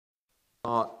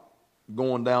Not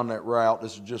going down that route.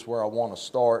 This is just where I want to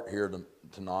start here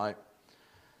tonight.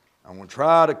 I'm going to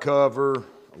try to cover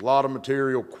a lot of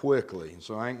material quickly,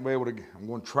 so I ain't be able to. I'm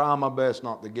going to try my best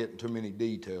not to get into too many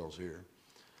details here.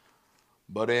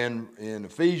 But in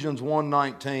Ephesians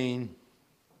 1:19,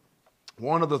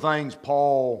 one of the things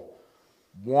Paul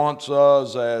wants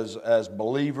us as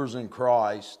believers in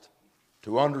Christ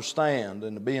to understand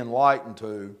and to be enlightened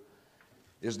to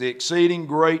is the exceeding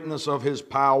greatness of His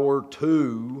power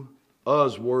to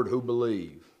usward who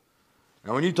believe.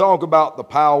 Now, when you talk about the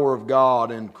power of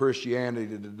God in Christianity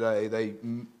today, they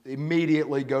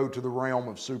immediately go to the realm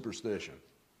of superstition,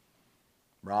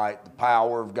 right? The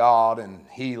power of God and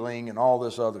healing and all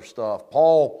this other stuff.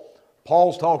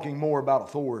 Paul's talking more about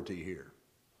authority here.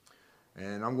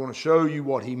 And I'm going to show you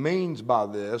what he means by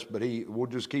this, but we'll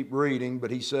just keep reading.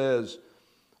 But he says,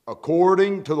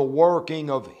 according to the working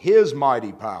of His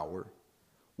mighty power,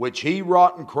 which He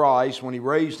wrought in Christ when He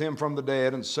raised Him from the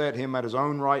dead and set Him at His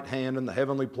own right hand in the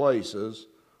heavenly places,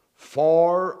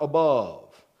 far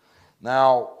above.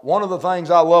 Now, one of the things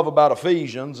I love about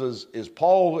Ephesians is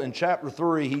Paul in chapter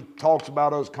 3, he talks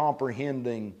about us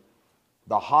comprehending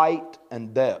the height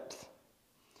and depth.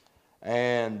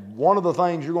 And one of the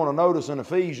things you're going to notice in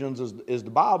Ephesians is the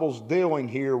Bible's dealing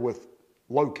here with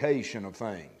location of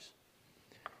things.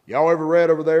 Y'all ever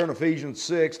read over there in Ephesians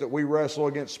 6 that we wrestle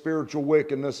against spiritual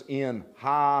wickedness in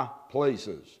high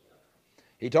places?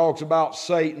 He talks about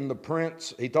Satan, the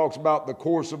prince. He talks about the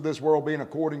course of this world being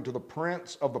according to the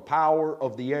prince of the power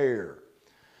of the air.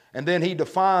 And then he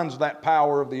defines that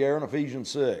power of the air in Ephesians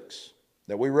 6.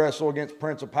 That we wrestle against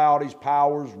principalities,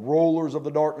 powers, rulers of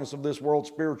the darkness of this world,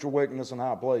 spiritual wickedness in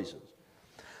high places.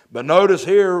 But notice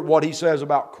here what he says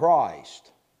about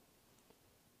Christ.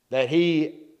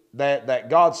 That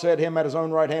God set Him at His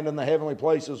own right hand in the heavenly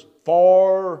places,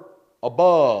 far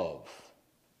above.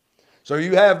 So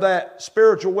you have that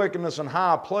spiritual wickedness in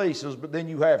high places, but then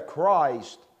you have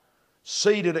Christ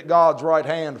seated at God's right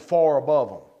hand far above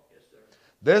them. Yes, sir.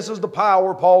 This is the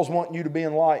power Paul's wanting you to be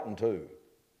enlightened to.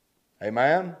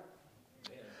 Amen? Amen?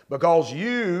 Because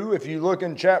you, if you look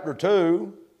in chapter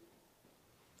 2,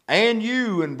 and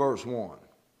you in verse 1,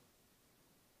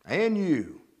 and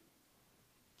you,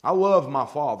 I love my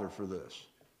Father for this.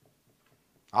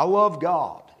 I love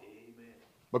God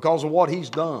because of what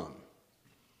He's done.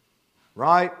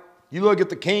 Right? You look at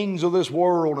the kings of this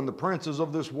world and the princes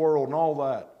of this world and all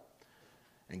that.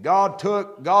 And God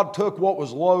took what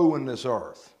was low in this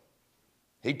earth.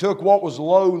 He took what was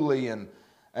lowly and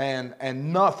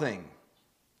nothing.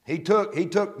 He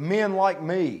took men like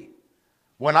me.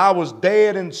 When I was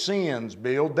dead in sins,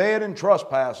 Bill, dead in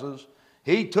trespasses,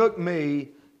 He took me,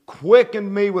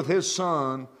 quickened me with His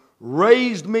Son,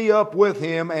 raised me up with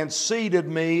Him, and seated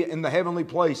me in the heavenly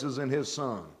places in His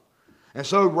Son. And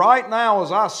so right now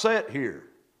as I sit here,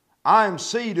 I am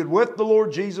seated with the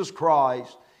Lord Jesus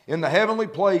Christ in the heavenly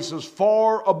places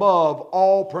far above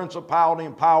all principality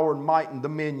and power and might and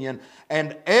dominion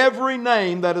and every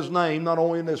name that is named, not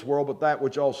only in this world, but that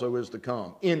which also is to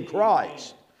come. In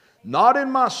Christ. Not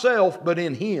in myself, but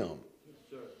in Him.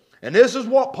 And this is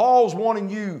what Paul's wanting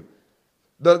you.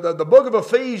 The book of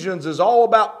Ephesians is all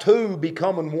about two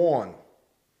becoming one.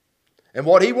 And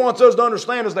what he wants us to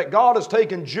understand is that God has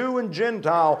taken Jew and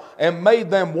Gentile and made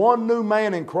them one new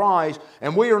man in Christ,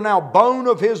 and we are now bone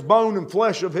of His bone and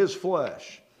flesh of His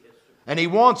flesh. And He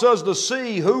wants us to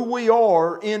see who we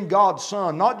are in God's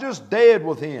Son, not just dead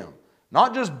with Him,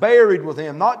 not just buried with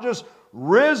Him, not just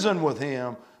risen with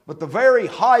Him, but the very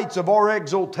heights of our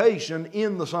exaltation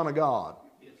in the Son of God.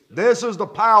 This is the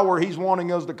power He's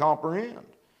wanting us to comprehend.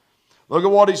 Look at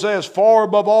what he says, far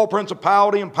above all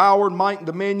principality and power and might and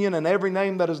dominion and every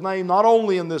name that is named, not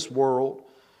only in this world,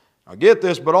 now get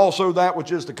this, but also that which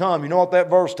is to come. You know what that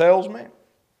verse tells me?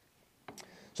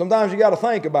 Sometimes you got to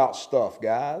think about stuff,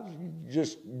 guys. You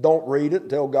just don't read it and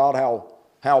tell God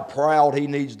how proud He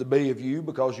needs to be of you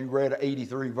because you read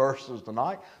 83 verses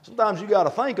tonight. Sometimes you got to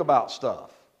think about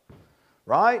stuff,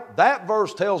 right? That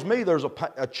verse tells me there's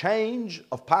a change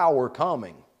of power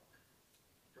coming.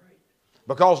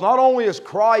 Because not only is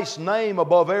Christ's name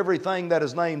above everything that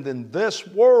is named in this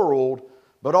world,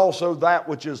 but also that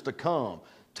which is to come.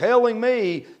 Telling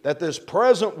me that this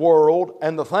present world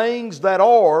and the things that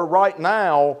are right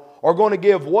now are going to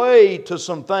give way to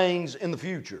some things in the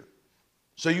future.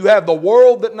 So you have the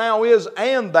world that now is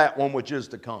and that one which is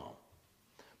to come.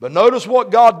 But notice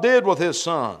what God did with His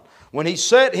Son. When He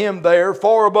set Him there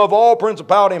far above all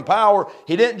principality and power,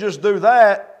 He didn't just do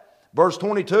that. Verse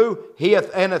 22, He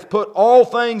hath put all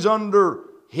things under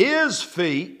His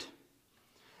feet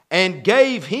and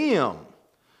gave Him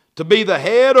to be the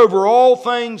head over all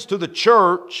things to the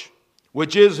church,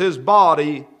 which is His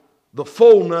body, the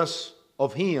fullness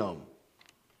of Him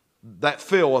that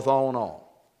filleth all in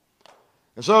all.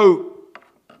 And so,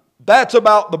 that's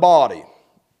about the body.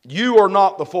 You are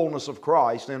not the fullness of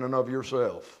Christ in and of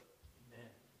yourself.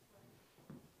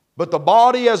 But the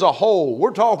body as a whole,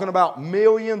 we're talking about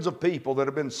millions of people that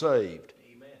have been saved.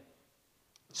 Amen.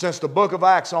 Since the book of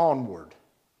Acts onward.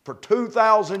 For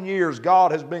 2,000 years,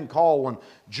 God has been calling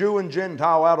Jew and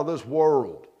Gentile out of this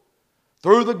world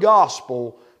through the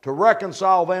gospel to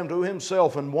reconcile them to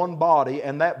Himself in one body,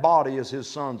 and that body is His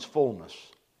Son's fullness.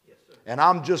 Yes, sir. And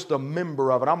I'm just a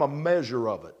member of it. I'm a measure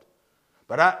of it.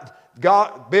 But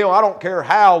Bill, I don't care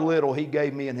how little He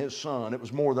gave me in His Son. It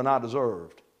was more than I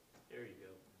deserved. There you go.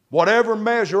 Whatever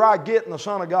measure I get in the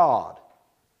Son of God,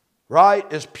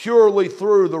 right, is purely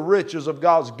through the riches of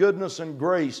God's goodness and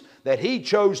grace that He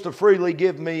chose to freely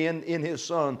give me in His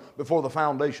Son before the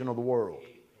foundation of the world.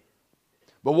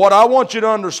 But what I want you to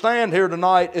understand here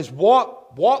tonight is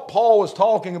what Paul is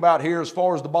talking about here as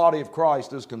far as the body of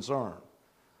Christ is concerned.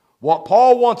 What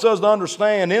Paul wants us to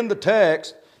understand in the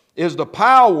text is the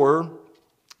power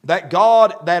that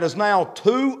God, that is now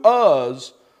to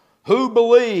us who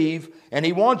believe, and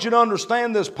he wants you to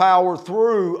understand this power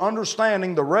through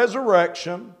understanding the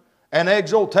resurrection and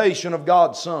exaltation of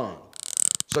God's Son.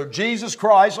 So Jesus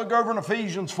Christ, look over in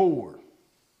Ephesians 4.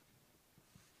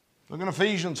 Look in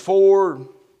Ephesians 4,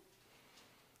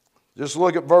 just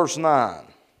look at verse 9.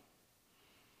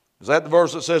 Is that the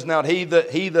verse that says, now he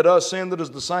that ascended is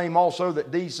the same also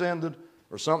that descended,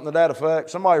 or something to that effect?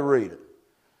 Somebody read it.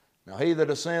 Now he that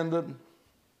ascended.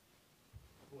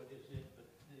 What is it? But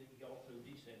he also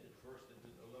descended first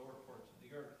into the lower parts of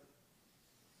the earth.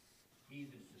 He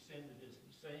that descended is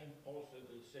the same also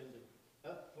that ascended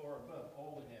up far above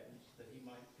all the heavens, that he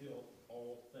might fill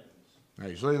all things. Now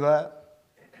you see that?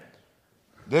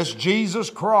 This Jesus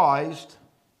Christ,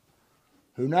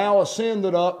 who now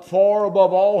ascended up far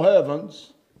above all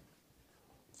heavens,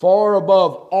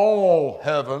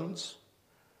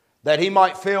 that He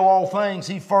might fill all things,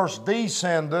 He first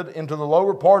descended into the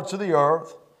lower parts of the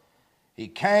earth. He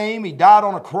came, He died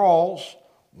on a cross,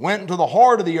 went into the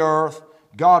heart of the earth.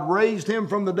 God raised Him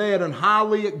from the dead and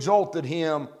highly exalted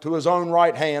Him to His own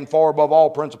right hand, far above all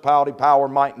principality, power,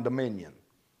 might, and dominion.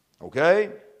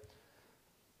 Okay?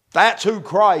 That's who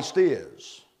Christ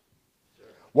is.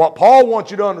 What Paul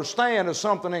wants you to understand is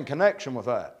something in connection with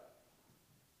that.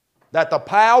 That the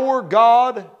power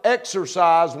God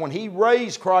exercised when He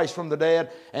raised Christ from the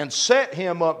dead and set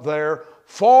Him up there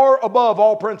far above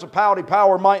all principality,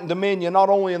 power, might, and dominion, not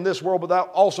only in this world but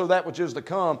also that which is to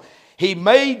come. He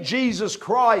made Jesus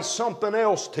Christ something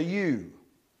else to you.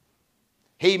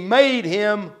 He made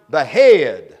Him the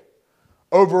head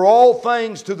over all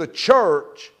things to the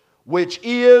church, which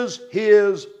is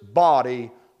His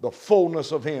body, the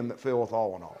fullness of Him that filleth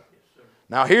all in all.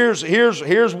 Now here's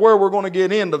where we're going to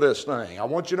get into this thing. I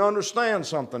want you to understand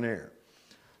something here.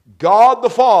 God the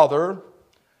Father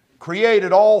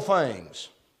created all things.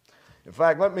 In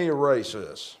fact, let me erase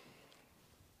this,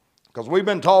 because we've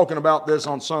been talking about this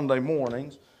on Sunday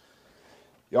mornings.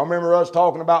 Y'all remember us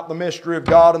talking about the mystery of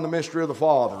God and the mystery of the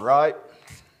Father, right?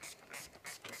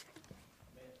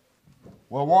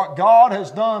 Well, what God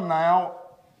has done now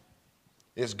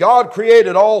is God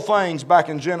created all things back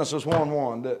in Genesis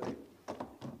 1:1, didn't He?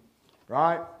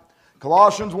 Right?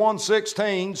 Colossians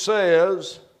 1:16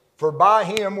 says, for by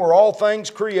Him were all things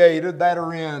created that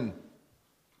are in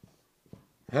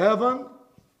heaven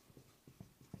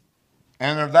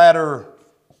and that are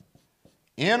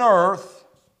in earth,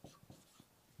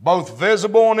 both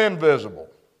visible and invisible.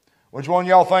 Which one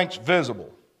y'all think's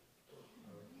visible?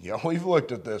 Yeah, we've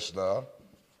looked at this stuff.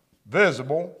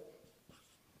 Visible,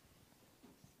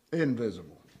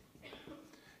 invisible.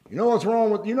 You know what's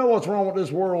wrong with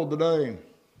this world today?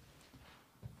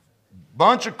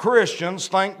 Bunch of Christians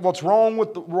think what's wrong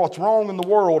in the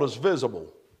world is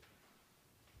visible.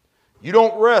 You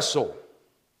don't wrestle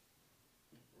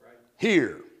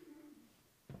here.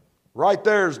 Right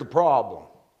there's the problem.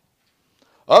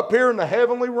 Up here in the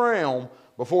heavenly realm,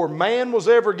 before man was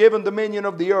ever given dominion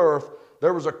of the earth,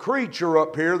 there was a creature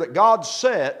up here that God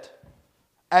set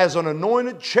as an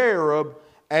anointed cherub,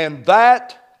 and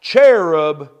that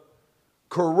cherub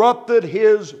corrupted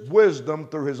His wisdom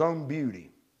through his own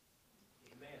beauty.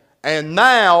 Amen. And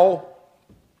now,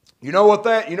 you know what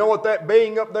that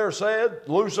being up there said?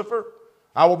 Lucifer,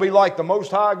 I will be like the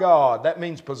Most High God. That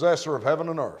means possessor of heaven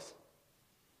and earth.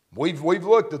 We've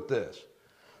looked at this.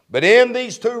 But in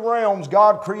these two realms,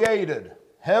 God created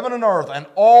heaven and earth and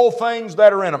all things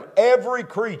that are in them, every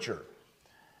creature.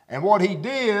 And what He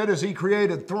did is He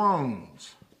created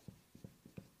thrones.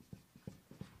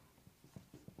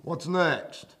 What's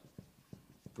next?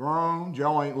 Thrones.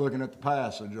 Y'all ain't looking at the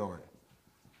passage, are you?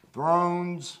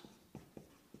 Thrones,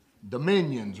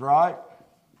 dominions, right?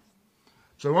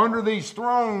 So under these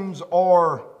thrones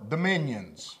are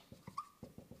dominions.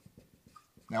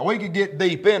 Now we could get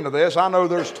deep into this. I know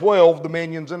there's 12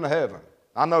 dominions in the heaven.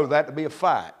 I know that to be a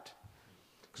fact.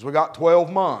 Because we got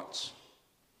 12 months.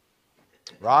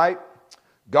 Right?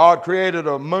 God created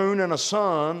a moon and a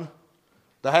sun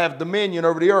to have dominion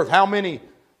over the earth. How many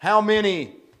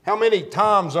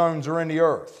time zones are in the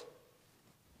earth?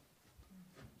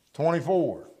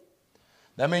 24.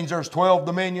 That means there's 12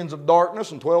 dominions of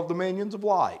darkness and 12 dominions of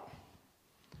light.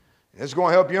 It's going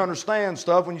to help you understand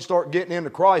stuff when you start getting into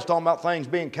Christ, talking about things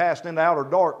being cast into outer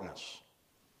darkness.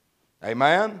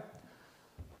 Amen?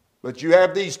 But you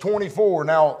have these 24.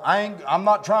 Now, I'm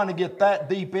not trying to get that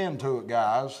deep into it,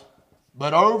 guys.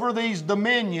 But over these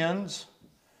dominions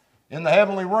in the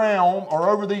heavenly realm, or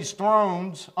over these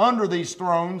thrones, under these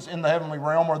thrones in the heavenly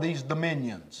realm, are these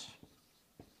dominions.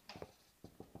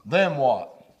 Then what?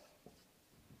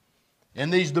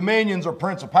 And these dominions are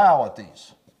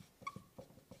principalities.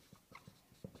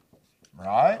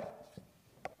 Right?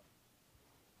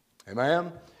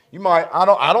 Amen?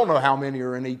 I don't know how many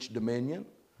are in each dominion.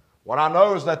 What I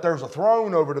know is that there's a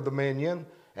throne over the dominion,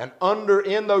 and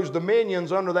in those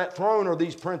dominions, under that throne, are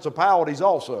these principalities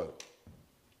also.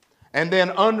 And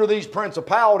then under these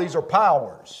principalities are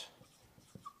powers.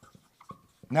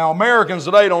 Now, Americans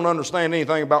today don't understand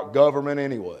anything about government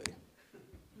anyway.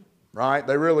 Right?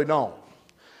 They really don't.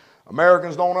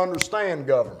 Americans don't understand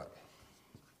government.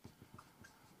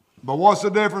 But what's the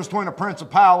difference between a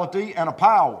principality and a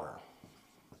power?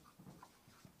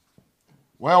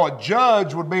 Well, a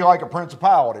judge would be like a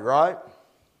principality, right?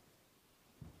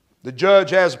 The judge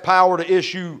has power to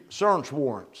issue search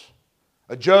warrants.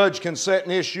 A judge can set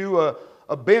and issue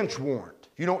a bench warrant.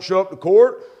 If you don't show up to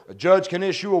court, a judge can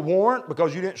issue a warrant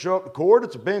because you didn't show up to court.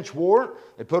 It's a bench warrant.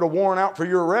 They put a warrant out for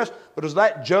your arrest. But does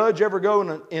that judge ever go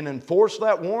and enforce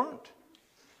that warrant?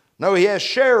 No, he has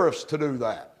sheriffs to do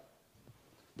that.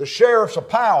 The sheriff's a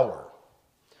power,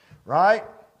 right?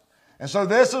 And so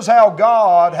this is how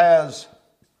God has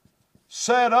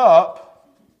set up.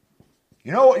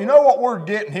 You know what we're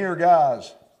getting here,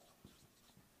 guys?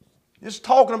 It's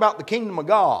talking about the kingdom of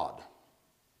God,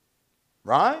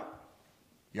 right?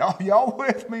 Y'all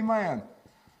with me, man?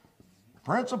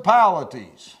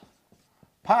 Principalities,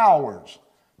 powers.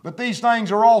 But these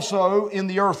things are also in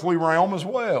the earthly realm as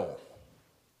well.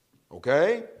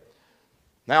 Okay?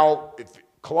 Now,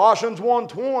 Colossians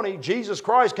 1:20, Jesus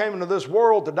Christ came into this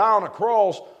world to die on a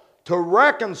cross to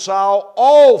reconcile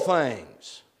all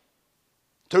things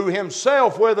to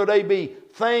himself, whether they be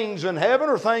things in heaven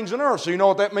or things in earth. So you know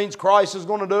what that means Christ is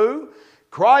going to do?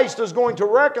 Christ is going to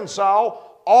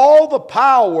reconcile all the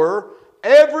power,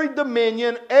 every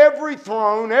dominion, every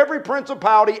throne, every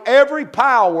principality, every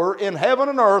power in heaven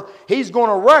and earth. He's going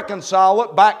to reconcile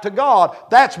it back to God.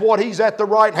 That's what he's at the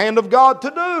right hand of God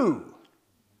to do.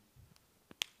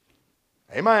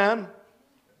 Amen.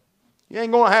 You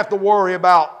ain't going to have to worry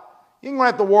about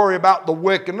the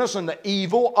wickedness and the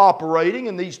evil operating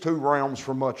in these two realms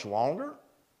for much longer.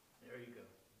 There you go.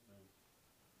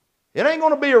 It ain't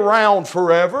going to be around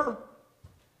forever.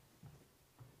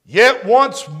 Yet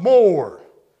once more,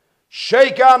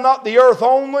 shake I not the earth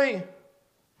only,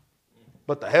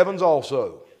 but the heavens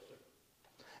also.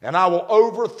 And I will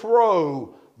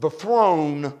overthrow the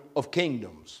throne of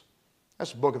kingdoms.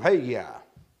 That's the book of Haggai.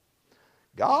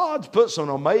 God's put some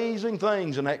amazing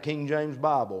things in that King James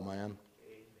Bible, man.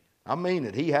 I mean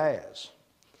it, he has.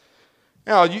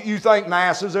 Now, you think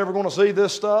NASA's ever going to see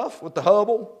this stuff with the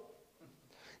Hubble?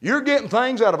 You're getting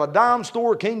things out of a dime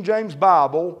store King James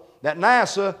Bible that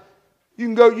NASA,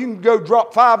 you can go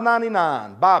drop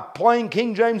 $5.99, buy a plain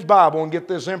King James Bible and get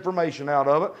this information out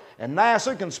of it. And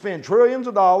NASA can spend trillions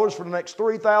of dollars for the next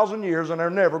 3,000 years and they're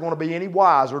never going to be any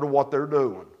wiser to what they're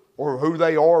doing or who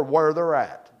they are or where they're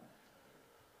at.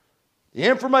 The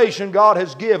information God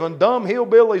has given dumb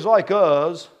hillbillies like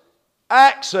us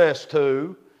access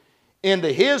to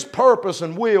into his purpose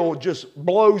and will just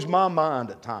blows my mind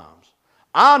at times.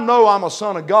 I know I'm a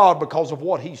son of God because of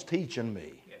what he's teaching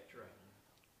me. That's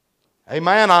right.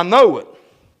 Amen, I know it.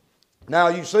 Now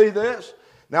you see this?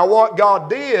 Now what God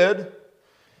did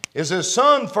is his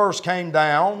son first came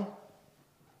down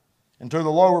into the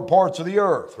lower parts of the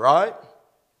earth, right?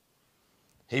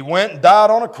 He went and died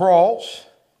on a cross.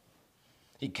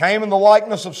 He came in the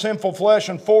likeness of sinful flesh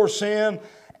and for sin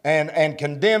and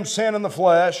condemned sin in the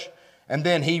flesh. And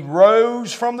then he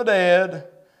rose from the dead.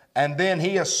 And then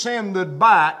he ascended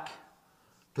back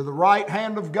to the right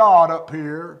hand of God up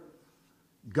here.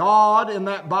 God in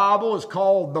that Bible is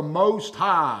called the Most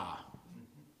High.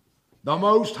 The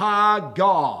Most High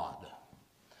God.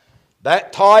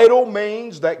 That title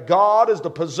means that God is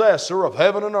the possessor of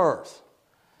heaven and earth.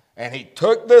 And He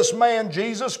took this man,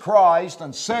 Jesus Christ,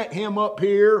 and set Him up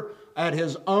here at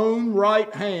His own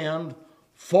right hand,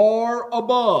 far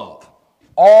above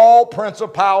all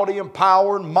principality and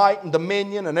power and might and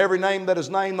dominion and every name that is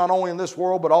named, not only in this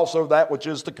world, but also that which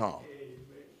is to come.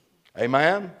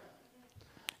 Amen?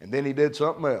 And then He did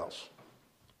something else.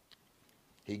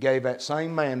 He gave that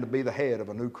same man to be the head of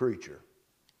a new creature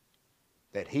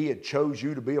that He had chose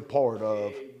you to be a part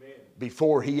of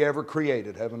before He ever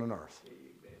created heaven and earth.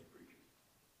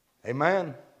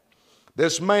 Amen?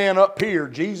 This man up here,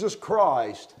 Jesus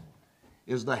Christ,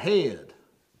 is the head.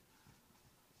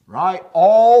 Right?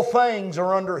 All things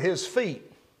are under His feet.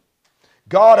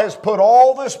 God has put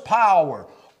all this power,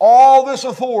 all this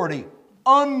authority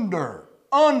under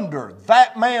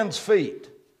that man's feet.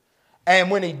 And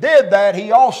when He did that,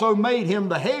 He also made him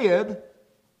the head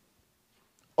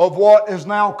of what is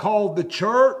now called the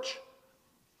church,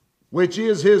 which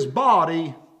is His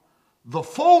body, the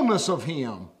fullness of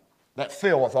Him that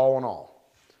filleth all in all.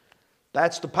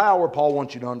 That's the power Paul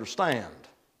wants you to understand.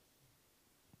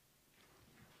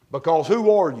 Because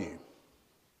who are you?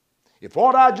 If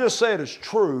what I just said is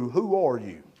true, who are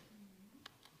you?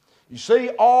 You see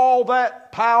all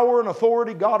that power and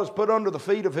authority God has put under the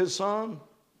feet of His Son?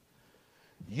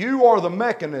 You are the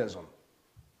mechanism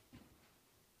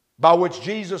by which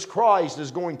Jesus Christ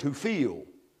is going to feel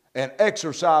and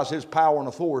exercise His power and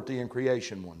authority in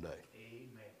creation one day.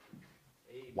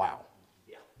 Amen. Wow.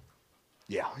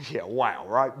 Yeah, wow,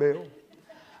 right, Bill?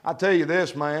 I tell you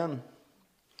this, man.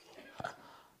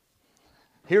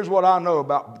 Here's what I know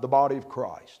about the body of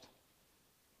Christ.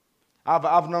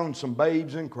 I've known some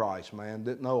babes in Christ, man,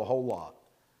 didn't know a whole lot.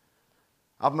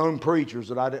 I've known preachers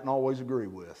that I didn't always agree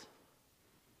with.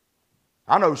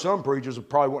 I know some preachers that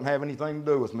probably wouldn't have anything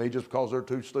to do with me just because they're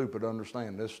too stupid to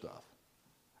understand this stuff.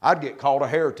 I'd get called a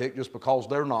heretic just because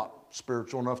they're not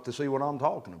spiritual enough to see what I'm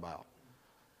talking about.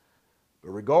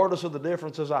 But regardless of the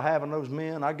differences I have in those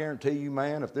men, I guarantee you,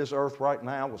 man, if this earth right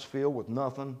now was filled with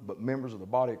nothing but members of the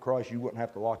body of Christ, you wouldn't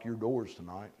have to lock your doors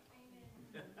tonight.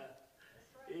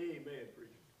 Amen.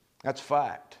 That's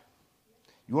fact.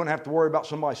 You wouldn't have to worry about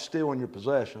somebody stealing your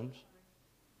possessions.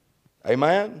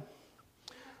 Amen?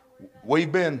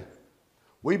 We've been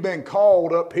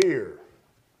called up here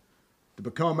to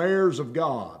become heirs of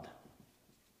God.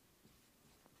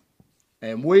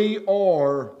 And we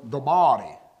are the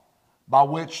body by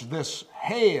which this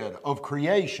head of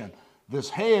creation, this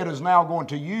head is now going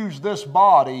to use this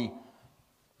body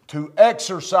to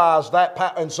exercise that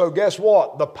power. And so guess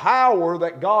what? The power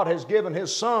that God has given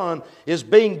His Son is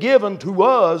being given to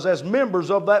us as members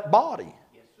of that body.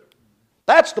 Yes, sir.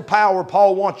 That's the power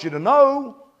Paul wants you to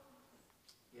know.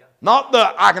 Yeah. Not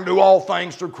that I can do all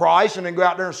things through Christ and then go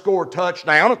out there and score a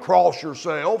touchdown and cross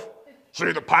yourself.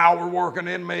 See the power working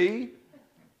in me.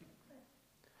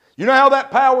 You know how that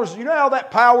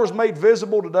power is made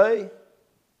visible today?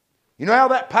 You know how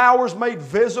that power is made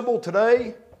visible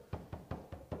today?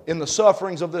 In the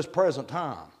sufferings of this present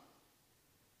time.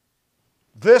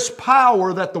 This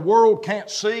power that the world can't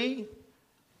see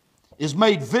is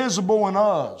made visible in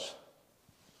us.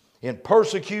 In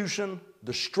persecution,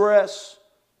 distress,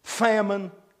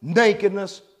 famine,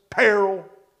 nakedness, peril.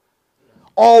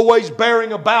 Always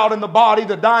bearing about in the body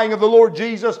the dying of the Lord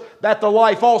Jesus, that the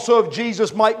life also of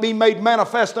Jesus might be made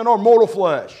manifest in our mortal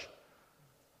flesh.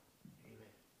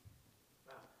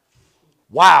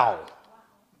 Wow.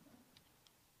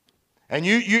 And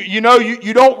you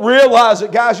don't realize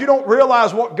it, guys. You don't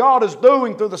realize what God is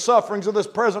doing through the sufferings of this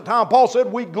present time. Paul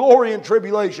said, we glory in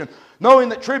tribulation, knowing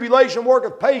that tribulation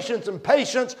worketh patience, and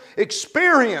patience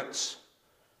experience.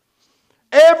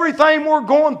 Everything we're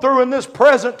going through in this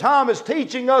present time is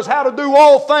teaching us how to do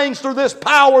all things through this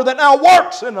power that now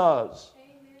works in us.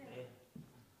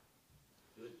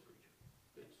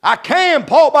 I can,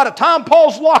 Paul, by the time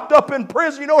Paul's locked up in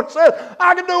prison, you know what it says?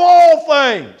 I can do all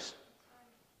things.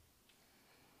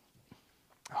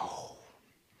 Oh,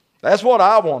 that's what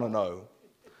I want to know.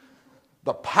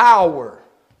 The power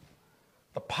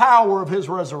of His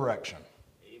resurrection.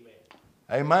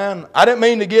 Amen. I didn't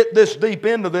mean to get this deep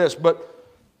into this, but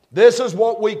this is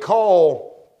what we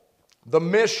call the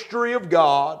mystery of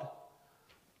God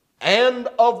and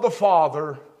of the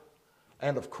Father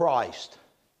and of Christ.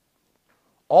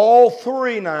 All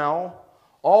three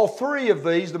of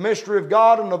these, the mystery of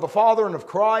God and of the Father and of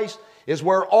Christ, is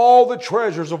where all the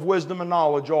treasures of wisdom and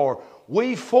knowledge are.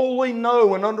 We fully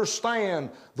know and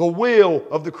understand the will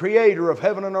of the Creator of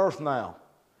heaven and earth now.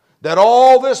 that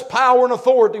all this power and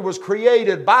authority was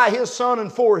created by His Son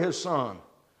and for His Son.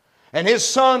 And His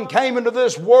Son came into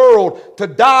this world to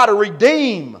die to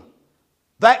redeem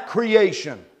that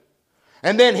creation.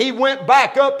 And then He went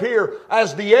back up here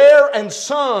as the heir and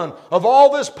son of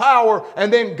all this power.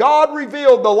 And then God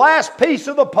revealed the last piece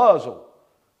of the puzzle,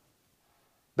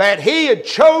 that He had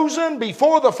chosen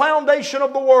before the foundation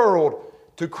of the world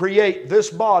to create this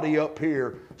body up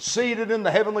here, seated in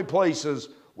the heavenly places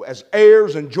as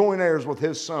heirs and joint heirs with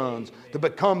His sons, Amen, to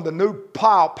become the new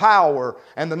power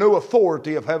and the new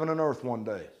authority of heaven and earth one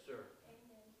day.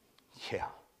 Yes, yeah.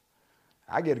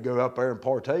 I get to go up there and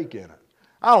partake in it.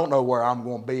 I don't know where I'm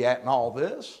going to be at in all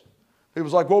this. He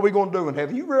was like, what are we going to do in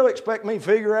heaven? You really expect me to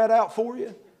figure that out for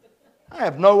you? I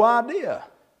have no idea.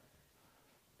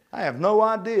 I have no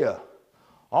idea.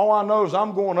 All I know is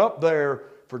I'm going up there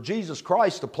for Jesus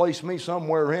Christ to place me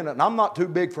somewhere in it, and I'm not too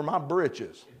big for my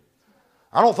britches.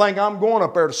 I don't think I'm going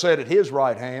up there to sit at His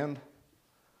right hand.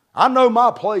 I know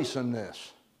my place in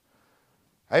this.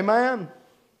 Amen?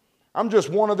 I'm just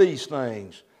one of these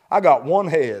things. I got one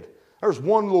head. There's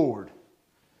one Lord.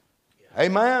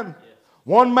 Amen?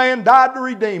 One man died to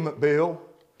redeem it, Bill.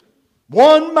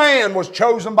 One man was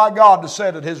chosen by God to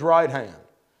sit at His right hand.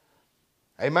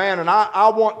 Amen? And I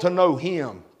want to know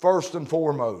Him first and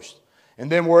foremost. And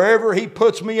then wherever He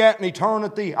puts me at in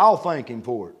eternity, I'll thank Him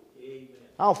for it. Amen.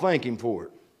 I'll thank Him for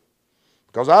it.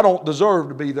 Because I don't deserve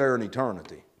to be there in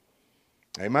eternity.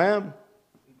 Amen?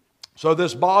 So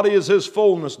this body is His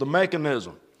fullness, the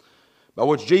mechanism by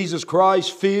which Jesus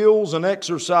Christ feels and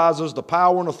exercises the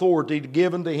power and authority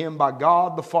given to Him by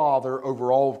God the Father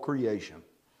over all of creation.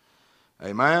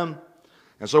 Amen?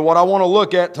 And so what I want to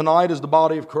look at tonight is the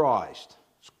body of Christ.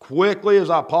 As quickly as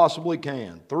I possibly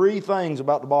can. 3 things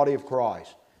about the body of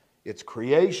Christ. Its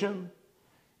creation,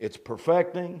 its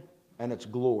perfecting, and its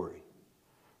glory.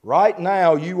 Right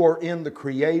now you are in the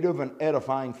creative and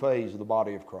edifying phase of the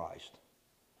body of Christ.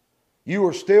 You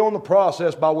are still in the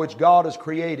process by which God is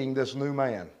creating this new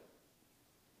man.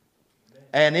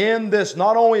 And in this,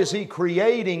 not only is He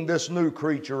creating this new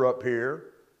creature up here,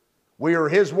 we are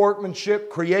His workmanship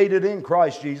created in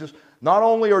Christ Jesus. Not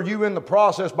only are you in the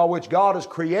process by which God is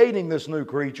creating this new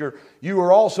creature, you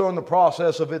are also in the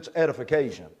process of its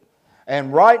edification.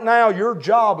 And right now your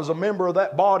job as a member of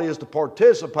that body is to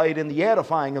participate in the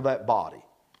edifying of that body.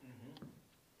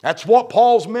 That's what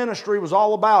Paul's ministry was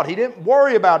all about. He didn't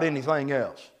worry about anything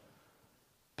else.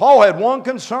 Paul had one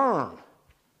concern.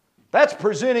 That's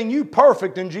presenting you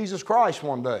perfect in Jesus Christ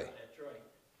one day. That's right.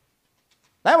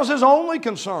 That was his only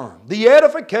concern. The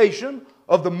edification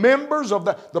of the members, of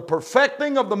the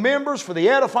perfecting of the members for the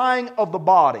edifying of the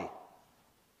body.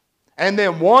 And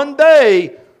then one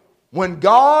day, when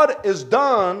God is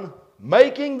done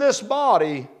making this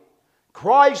body,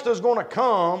 Christ is going to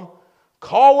come,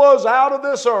 call us out of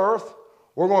this earth.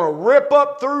 We're going to rip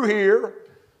up through here,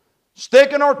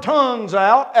 sticking our tongues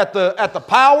out at the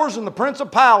powers and the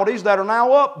principalities that are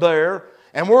now up there.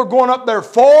 And we're going up there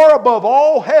far above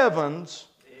all heavens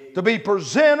to be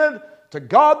presented to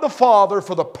God the Father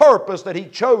for the purpose that He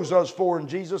chose us for in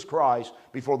Jesus Christ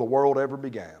before the world ever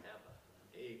began.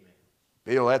 Amen.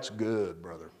 Bill, that's good,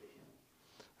 brother.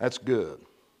 That's good.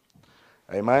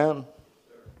 Amen.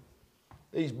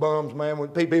 These bums, man, when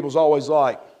people's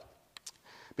like,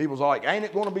 ain't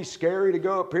it going to be scary to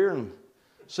go up here and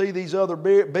see these other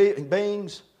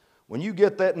beings? When you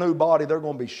get that new body, they're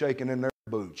going to be shaking in their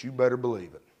boots. You better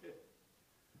believe it.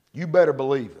 You better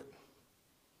believe it.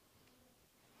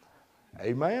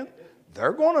 Amen.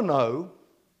 They're going to know.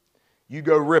 You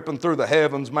go ripping through the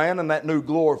heavens, man, in that new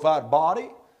glorified body.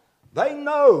 They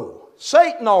know.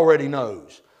 Satan already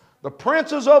knows. The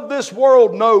princes of this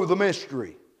world know the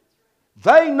mystery.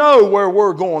 They know where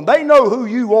we're going. They know who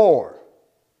you are.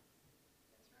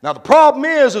 Now the problem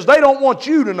is they don't want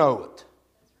you to know it.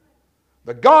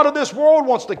 The God of this world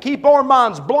wants to keep our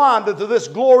minds blinded to this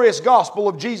glorious gospel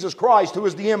of Jesus Christ, who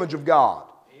is the image of God.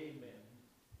 Amen.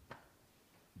 Yes,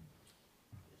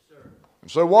 sir. And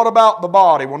so what about the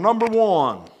body? Well, number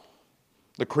one,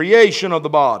 the creation of the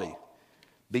body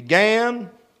began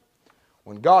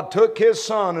when God took His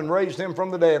Son and raised Him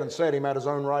from the dead and set Him at His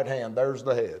own right hand. There's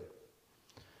the head.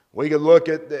 We could look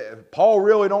at, Paul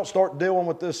really don't start dealing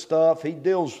with this stuff. He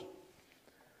deals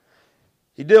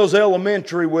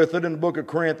elementary with it in the book of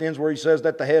Corinthians, where he says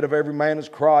that the head of every man is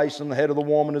Christ and the head of the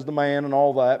woman is the man and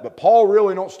all that. But Paul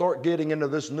really don't start getting into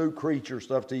this new creature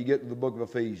stuff till you get to the book of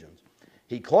Ephesians.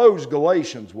 He closed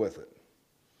Galatians with it.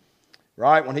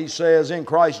 Right? When he says, in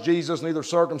Christ Jesus, neither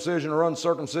circumcision or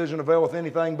uncircumcision availeth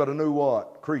anything but a new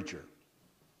what? Creature.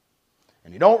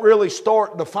 And you don't really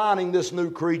start defining this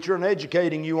new creature and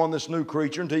educating you on this new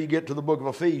creature until you get to the book of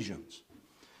Ephesians.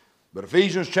 But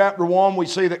Ephesians chapter 1, we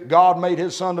see that God made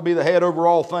His Son to be the head over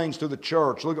all things to the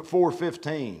church. Look at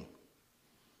 4:15.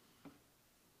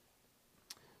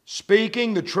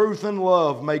 Speaking the truth in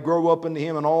love may grow up into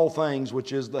Him in all things,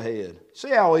 which is the head. See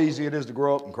how easy it is to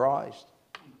grow up in Christ?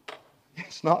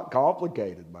 It's not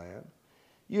complicated, man.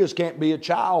 You just can't be a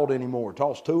child anymore,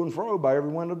 tossed to and fro by every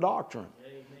wind of doctrine.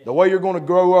 Amen. The way you're going to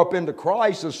grow up into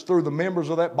Christ is through the members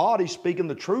of that body speaking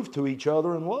the truth to each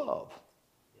other in love.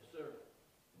 Yes, sir.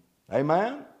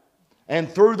 Amen? And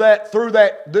through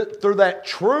that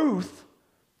truth,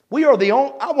 we are the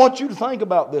only... I want you to think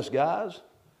about this, guys.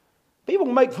 People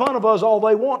can make fun of us all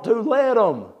they want to. Let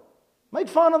them. Make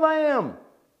fun of them.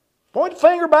 Point the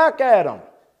finger back at them.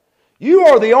 You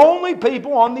are the only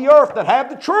people on the earth that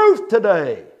have the truth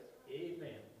today.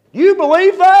 Amen. You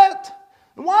believe that?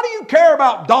 And why do you care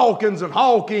about Dawkins and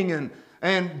Hawking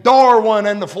and Darwin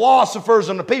and the philosophers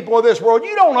and the people of this world?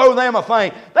 You don't owe them a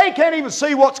thing. They can't even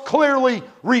see what's clearly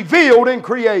revealed in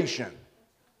creation.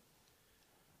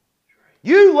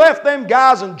 You left them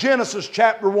guys in Genesis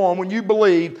chapter 1 when you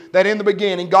believe that in the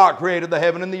beginning God created the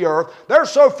heaven and the earth. They're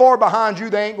so far behind you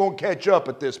they ain't going to catch up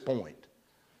at this point.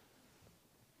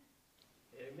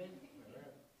 Amen.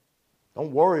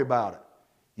 Don't worry about it.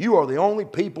 You are the only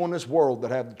people in this world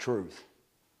that have the truth.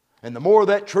 And the more of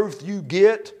that truth you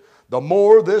get, the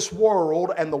more this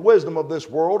world and the wisdom of this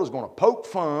world is going to poke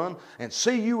fun and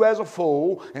see you as a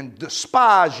fool and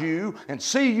despise you and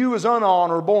see you as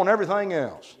unhonorable and everything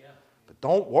else.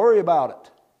 Don't worry about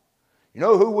it. You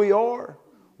know who we are?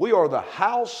 We are the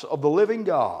house of the living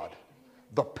God,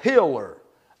 the pillar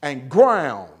and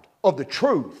ground of the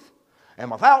truth. And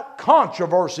without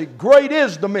controversy, great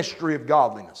is the mystery of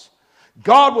godliness.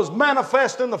 God was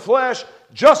manifest in the flesh,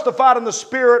 justified in the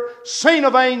Spirit, seen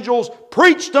of angels,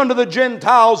 preached unto the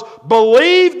Gentiles,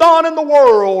 believed on in the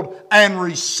world, and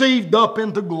received up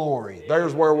into glory.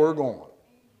 There's where we're going.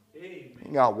 You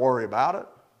ain't got to worry about it.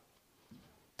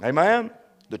 Amen?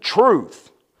 The truth.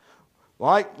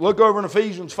 Like, look over in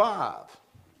Ephesians 5.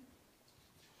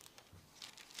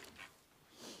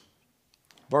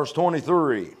 Verse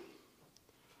 23.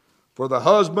 For the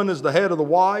husband is the head of the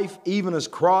wife, even as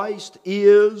Christ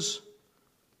is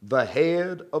the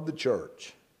head of the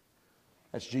church.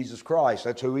 That's Jesus Christ.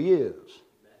 That's who He is.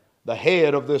 The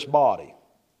head of this body.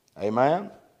 Amen?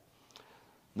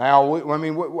 Now,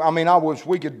 I wish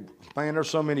we could... Man, there's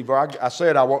so many. I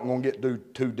said I wasn't going to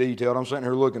get too detailed. I'm sitting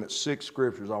here looking at 6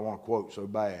 scriptures I want to quote so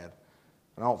bad.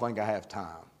 And I don't think I have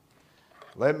time.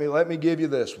 Let me give you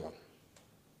this one.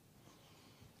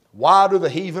 Why do the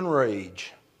heathen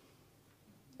rage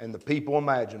and the people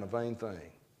imagine a vain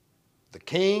thing? The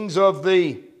kings of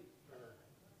the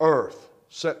earth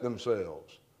set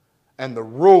themselves, and the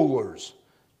rulers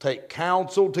take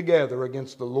counsel together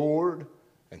against the Lord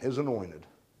and His anointed,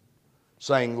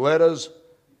 saying, let us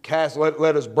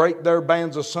break their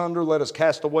bands asunder. Let us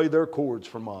cast away their cords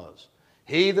from us.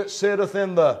 He that sitteth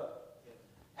in the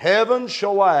heavens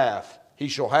shall laugh. He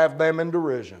shall have them in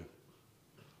derision.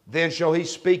 Then shall He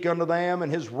speak unto them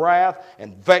in His wrath,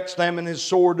 and vex them in His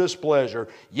sore displeasure.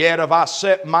 Yet have I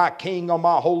set my King on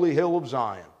my holy hill of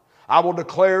Zion. I will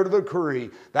declare to the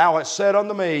decree, Thou hast said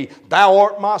unto me, Thou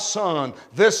art my son.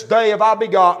 This day have I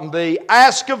begotten thee.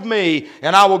 Ask of me,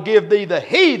 and I will give thee the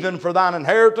heathen for thine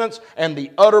inheritance, and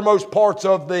the uttermost parts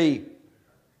of the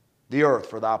earth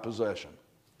for thy possession.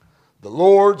 The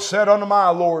Lord said unto my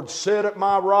Lord, Sit at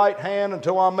my right hand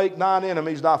until I make thine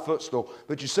enemies thy footstool.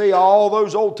 But you see, all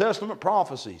those Old Testament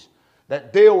prophecies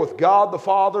that deal with God the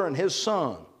Father and His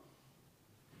Son,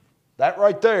 that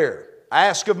right there,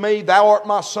 ask of me, thou art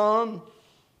my son.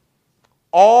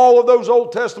 All of those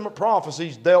Old Testament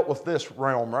prophecies dealt with this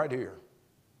realm right here.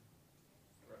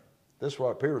 This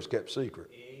right here is kept secret.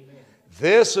 Amen.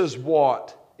 This is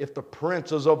what, if the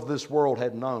princes of this world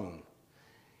had known,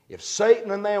 if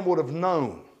Satan and them would have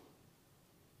known,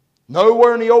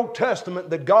 nowhere in the Old Testament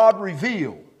did God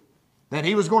reveal that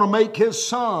He was going to make His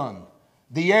Son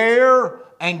the heir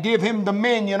and give Him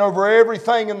dominion over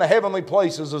everything in the heavenly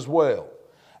places as well.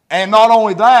 And not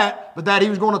only that, but that He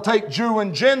was going to take Jew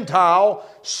and Gentile,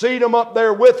 seat them up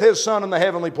there with His Son in the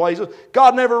heavenly places.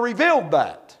 God never revealed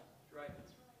that.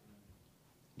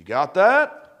 You got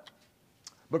that?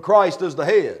 But Christ is the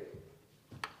head.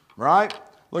 Right?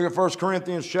 Look at 1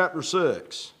 Corinthians chapter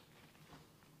 6.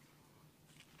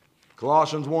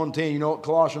 Colossians 1:10. You know what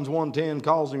Colossians 1:10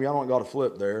 calls Him? I don't got to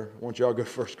flip there. I want y'all to go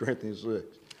to 1 Corinthians 6.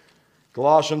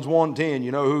 Colossians 1:10.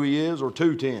 You know who He is? Or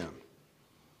 2:10.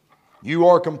 You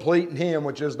are complete in Him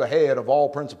which is the head of all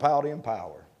principality and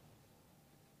power.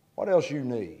 What else you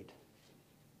need?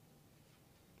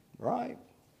 Right?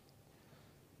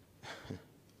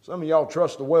 Some of y'all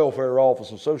trust the welfare office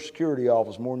and Social Security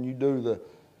office more than you do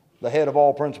the head of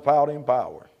all principality and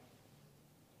power.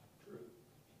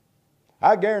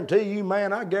 I guarantee you,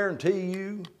 man, I guarantee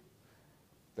you,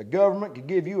 the government could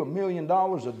give you $1 million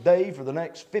a day for the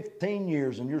next 15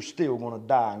 years and you're still going to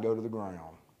die and go to the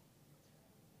ground.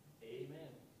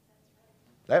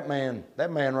 Amen.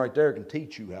 That man right there can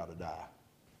teach you how to die.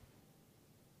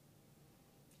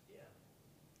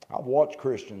 Yeah. I've watched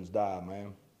Christians die,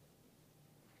 man.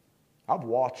 I've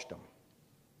watched them.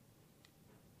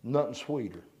 Nothing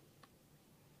sweeter.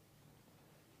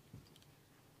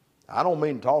 I don't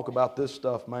mean to talk about this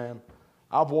stuff, man.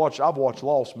 I've watched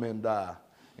lost men die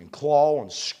and claw and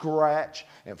scratch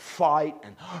and fight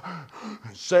and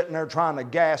sitting there trying to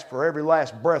gasp for every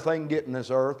last breath they can get in this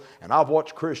earth. And I've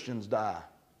watched Christians die.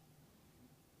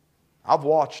 I've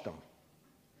watched them.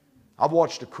 I've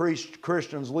watched the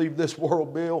Christians leave this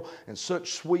world, Bill, in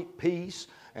such sweet peace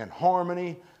and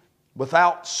harmony,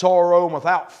 without sorrow and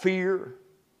without fear.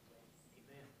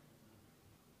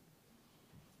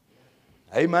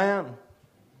 Amen.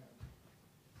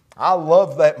 I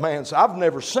love that man. I've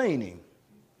never seen him,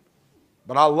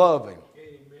 but I love him.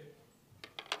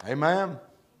 Amen.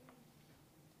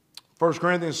 1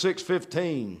 Corinthians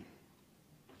 6:15.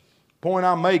 Point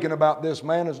I'm making about this,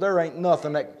 man, is there ain't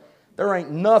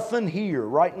nothing here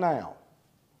right now.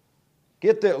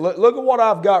 Get that. Look at what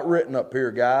I've got written up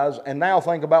here, guys, and now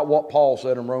think about what Paul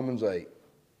said in Romans 8.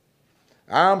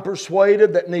 I'm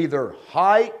persuaded that neither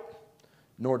height,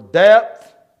 nor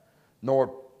depth, nor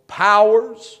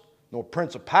powers, nor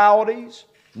principalities,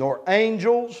 nor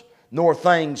angels, nor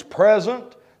things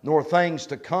present, nor things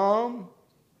to come.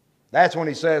 That's when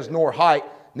he says, nor height,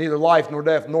 neither life nor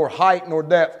death, nor height nor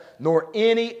depth, nor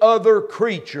any other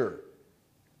creature.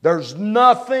 There's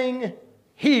nothing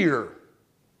here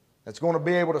that's going to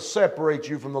be able to separate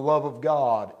you from the love of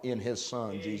God in His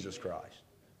Son, Jesus Christ.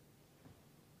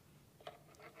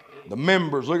 The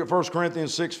members, look at 1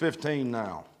 Corinthians 6:15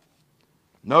 now.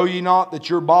 Know ye not that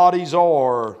your bodies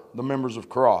are the members of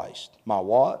Christ? My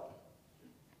what?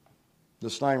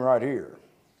 This thing right here.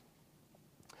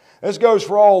 This goes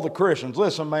for all the Christians.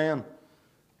 Listen, man,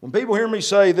 when people hear me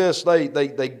say this, they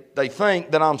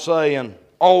think that I'm saying,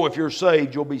 oh, if you're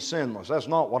saved, you'll be sinless. That's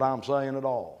not what I'm saying at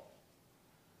all.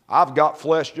 I've got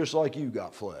flesh just like you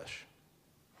got flesh.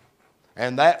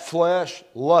 And that flesh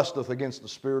lusteth against the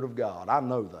Spirit of God. I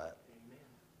know that.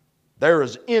 There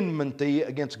is enmity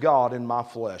against God in my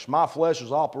flesh. My flesh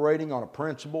is operating on a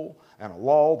principle and a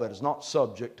law that is not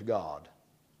subject to God.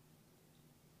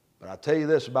 But I tell you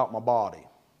this about my body.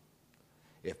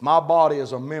 If my body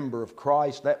is a member of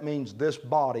Christ, that means this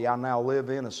body I now live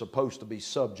in is supposed to be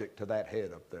subject to that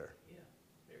head up there. Yeah,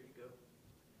 there you go.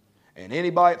 And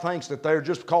anybody that thinks that they're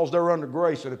just because they're under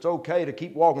grace, that it's okay to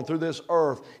keep walking through this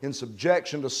earth in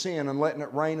subjection to sin and letting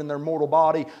it reign in their mortal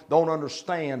body, don't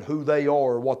understand who they are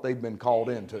or what they've been called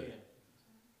into. Amen,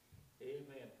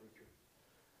 preacher.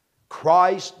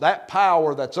 Christ, that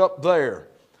power that's up there,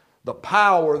 the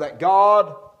power that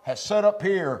God has set up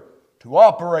here to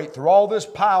operate through all this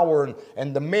power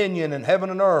and dominion in heaven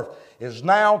and earth, is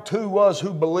now to us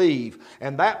who believe.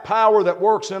 And that power that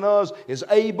works in us is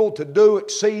able to do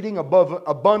exceeding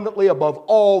abundantly above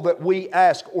all that we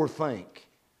ask or think.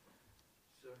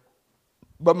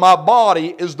 But my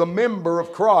body is the member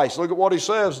of Christ. Look at what he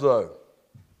says though.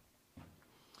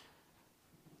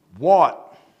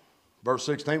 What? Verse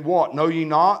 16, what? Know ye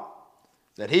not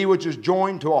that he which is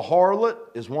joined to a harlot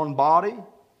is one body?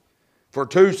 For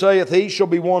two, saith he, shall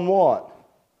be one what?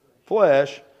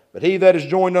 Flesh. But he that is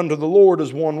joined unto the Lord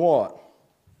is one what?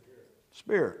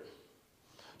 Spirit.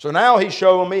 So now he's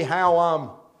showing me how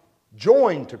I'm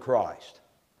joined to Christ.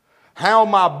 How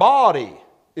my body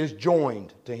is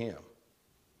joined to Him.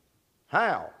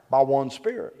 How? By one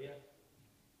Spirit.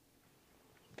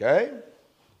 Okay?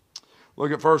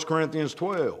 Look at 1 Corinthians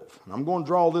 12. And I'm going to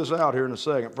draw this out here in a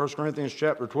second. 1 Corinthians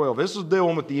chapter 12. This is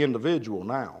dealing with the individual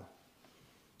now.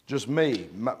 Just me,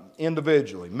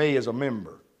 individually, me as a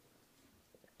member.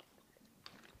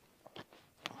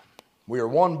 We are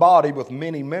one body with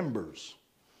many members.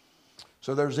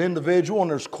 So there's individual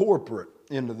and there's corporate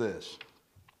into this.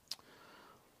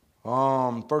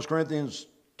 1 Corinthians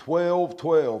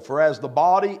 12:12. For as the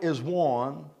body is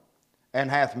one and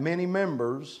hath many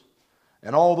members,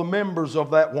 and all the members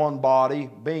of that one body,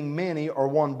 being many, are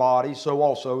one body, so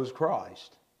also is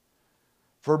Christ.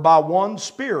 For by one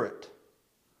Spirit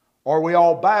are we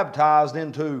all baptized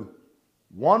into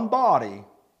one body,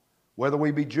 whether we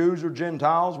be Jews or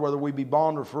Gentiles, whether we be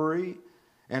bond or free,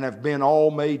 and have been all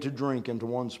made to drink into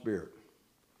one Spirit.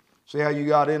 See how you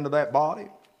got into that body?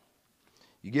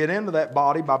 You get into that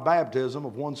body by baptism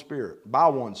of one Spirit, by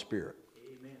one Spirit.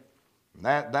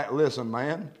 Amen. That listen,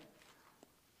 man,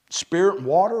 Spirit and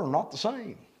water are not the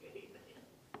same.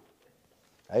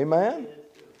 Amen?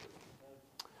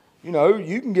 You know,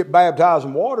 you can get baptized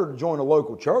in water to join a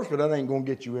local church, but that ain't going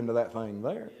to get you into that thing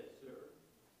there. Yes,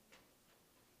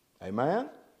 sir. Amen?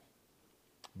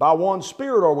 By one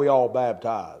Spirit are we all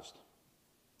baptized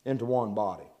into one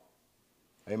body.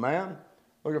 Amen?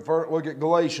 Look at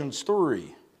Galatians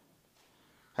 3.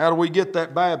 How do we get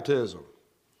that baptism?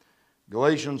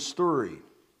 Galatians 3,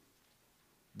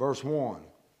 verse 1.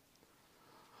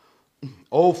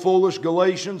 O foolish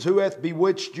Galatians, who hath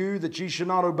bewitched you that ye should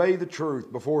not obey the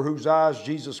truth, before whose eyes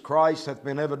Jesus Christ hath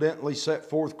been evidently set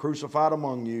forth crucified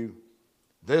among you?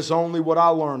 This only would I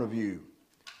learn of you.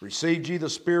 Received ye the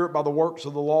Spirit by the works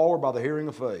of the law, or by the hearing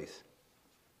of faith?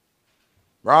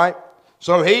 Right?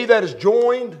 So he that is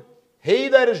joined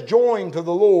to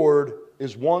the Lord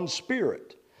is one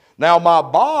Spirit. Now my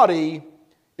body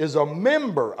is a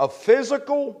member, a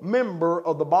physical member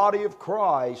of the body of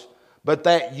Christ, but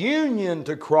that union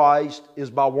to Christ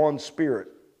is by one Spirit.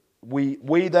 We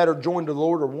that are joined to the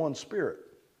Lord are one Spirit.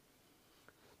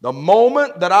 The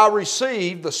moment that I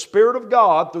received the Spirit of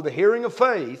God through the hearing of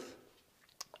faith,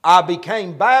 I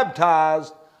became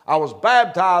baptized. I was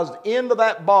baptized into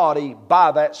that body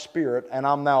by that Spirit, and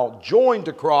I'm now joined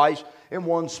to Christ in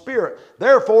one Spirit.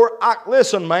 Therefore,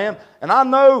 listen, man, and I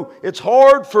know it's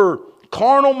hard for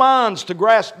carnal minds to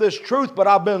grasp this truth, but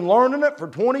I've been learning it for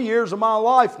 20 years of my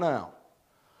life now.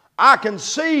 I can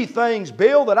see things,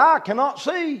 Bill, that I cannot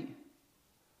see.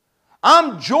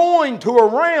 I'm joined to a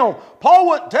realm. Paul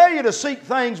wouldn't tell you to seek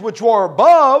things which were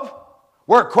above,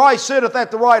 where Christ sitteth at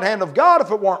the right hand of God,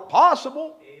 if it weren't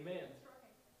possible. Amen.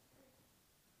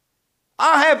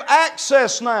 I have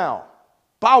access now,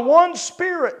 by one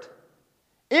Spirit,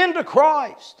 into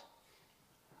Christ.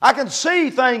 I can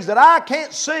see things that I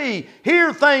can't see,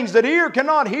 hear things that ear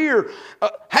cannot hear,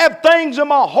 have things in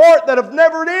my heart that have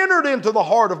never entered into the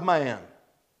heart of man.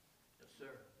 Yes, sir.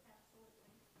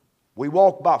 We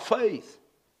walk by faith,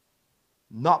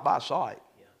 not by sight.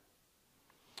 Yeah.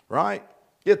 Right?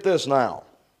 Get this now.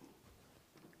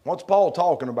 What's Paul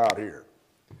talking about here?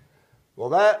 Well,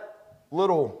 that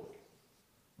little...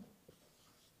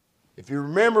 If you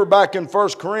remember back in 1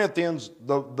 Corinthians,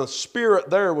 the Spirit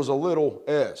there was a little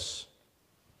s.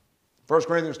 1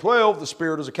 Corinthians 12, the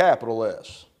Spirit is a capital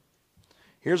S.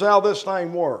 Here's how this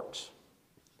thing works.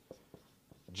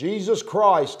 Jesus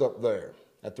Christ up there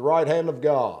at the right hand of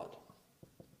God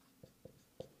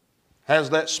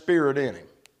has that Spirit in Him.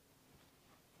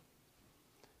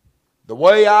 The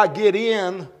way I get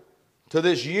in to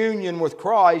this union with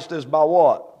Christ is by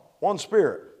what? One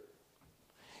Spirit.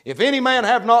 If any man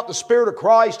have not the Spirit of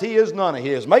Christ, he is none of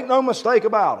his. Make no mistake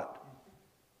about it.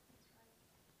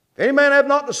 If any man have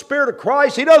not the Spirit of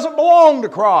Christ, he doesn't belong to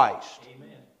Christ.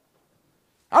 Amen.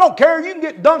 I don't care. You can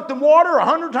get dunked in water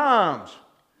 100 times.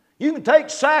 You can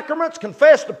take sacraments,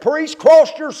 confess to priests,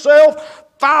 cross yourself,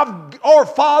 5 Our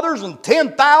Fathers and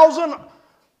 10,000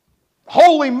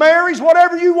 Holy Marys,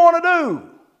 whatever you want to do.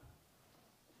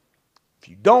 If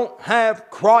you don't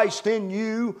have Christ in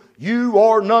you, you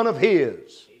are none of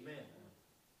His.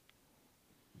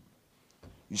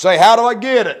 You say, how do I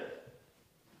get it?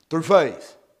 Through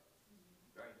faith.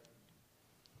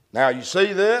 Now you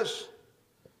see this?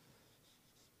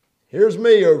 Here's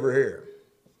me over here.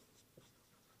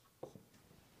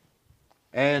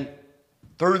 And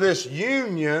through this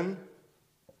union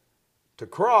to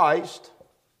Christ,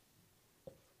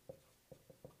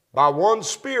 by one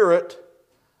Spirit,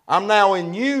 I'm now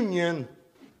in union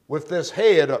with this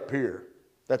head up here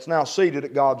that's now seated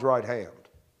at God's right hand.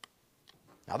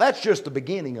 Now that's just the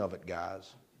beginning of it, guys.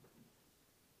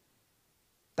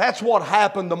 That's what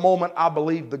happened the moment I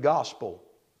believed the gospel.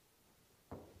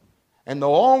 And the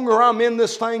longer I'm in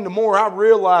this thing, the more I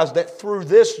realize that through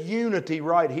this unity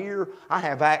right here, I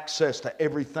have access to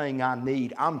everything I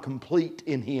need. I'm complete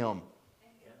in Him.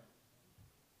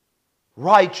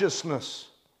 Righteousness,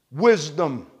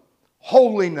 wisdom,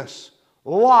 holiness,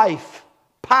 life,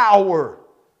 power.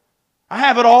 I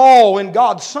have it all in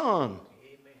God's Son.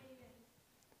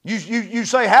 You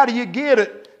say, how do you get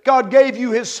it? God gave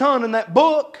you His Son in that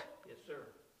book. Yes, sir.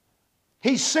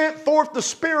 He sent forth the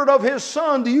Spirit of His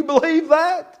Son. Do you believe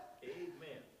that?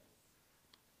 Amen.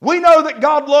 We know that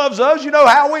God loves us. You know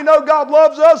how we know God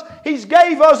loves us? He's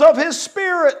gave us of His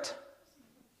Spirit.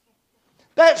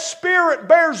 That Spirit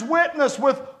bears witness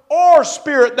with our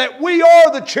spirit that we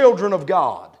are the children of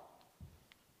God.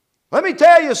 Let me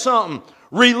tell you something.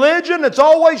 Religion that's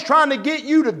always trying to get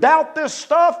you to doubt this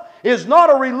stuff is not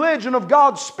a religion of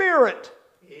God's Spirit.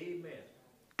 Amen.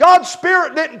 God's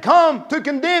Spirit didn't come to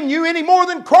condemn you any more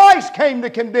than Christ came to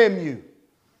condemn you.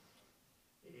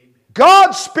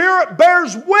 God's Spirit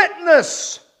bears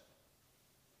witness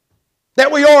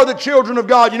that we are the children of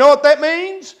God. You know what that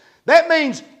means? That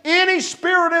means any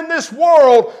spirit in this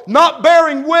world not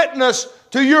bearing witness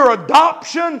to your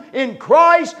adoption in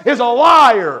Christ is a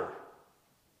liar.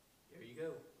 There you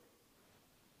go.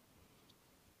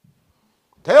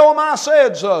 Tell them I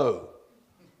said so.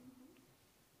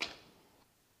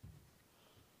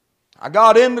 I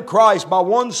got into Christ by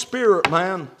one Spirit,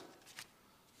 man.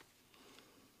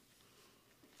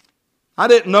 I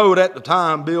didn't know it at the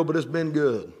time, Bill, but it's been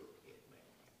good.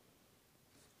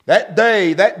 That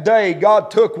day,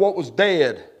 God took what was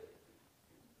dead,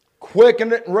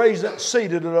 quickened it and raised it and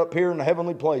seated it up here in the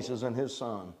heavenly places in His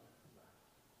Son.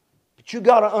 But you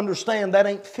got to understand that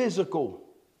ain't physical.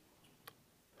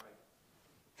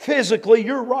 Physically,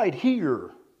 you're right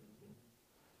here.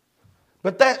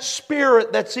 But that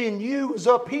Spirit that's in you is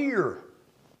up here.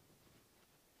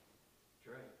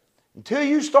 Until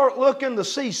you start looking to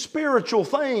see spiritual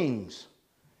things,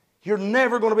 you're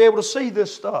never going to be able to see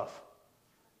this stuff.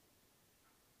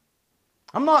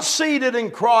 I'm not seated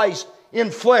in Christ in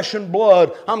flesh and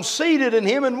blood. I'm seated in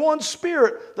Him in one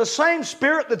Spirit. The same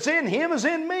Spirit that's in Him is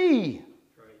in me.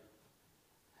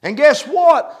 And guess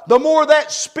what? The more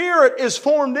that Spirit is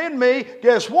formed in me,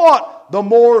 guess what? The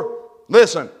more,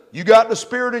 listen, you got the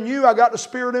Spirit in you, I got the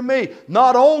Spirit in me.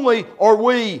 Not only are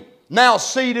we now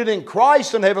seated in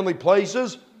Christ in heavenly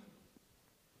places,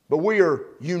 but we are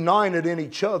united in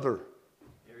each other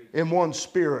in one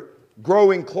Spirit,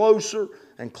 growing closer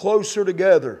and closer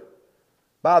together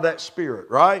by that Spirit,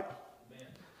 right? Amen.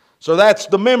 So that's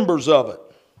the members of it.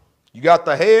 You got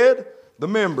the head, the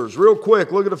members. Real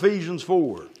quick, look at Ephesians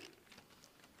 4.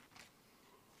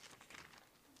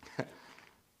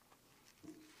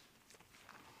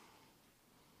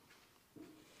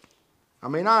 I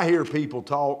mean, I hear people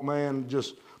talk, man,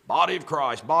 just body of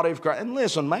Christ, body of Christ. And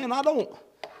listen, man,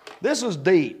 this is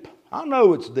deep. I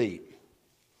know it's deep.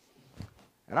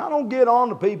 And I don't get on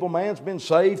to people, man, that's been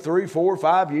saved 3, 4,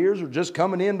 5 years or just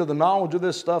coming into the knowledge of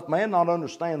this stuff, man, not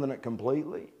understanding it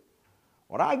completely.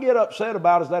 What I get upset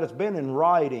about is that it's been in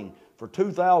writing for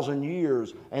 2,000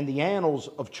 years and the annals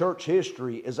of church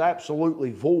history is absolutely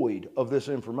void of this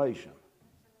information.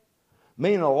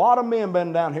 Meaning a lot of men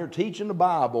been down here teaching the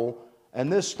Bible and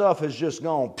this stuff has just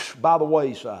gone by the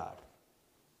wayside.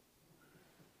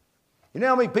 You know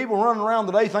how many people running around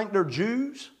today think they're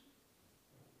Jews?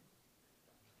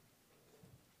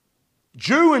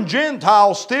 Jew and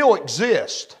Gentile still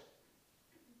exist,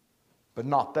 but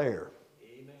not there.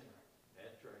 Amen.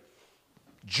 That's right.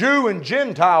 Jew and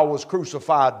Gentile was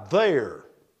crucified there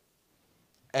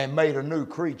and made a new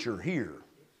creature here.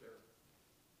 Yes,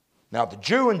 now the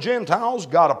Jew and Gentiles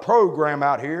got a program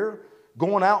out here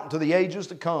going out into the ages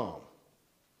to come.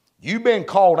 You've been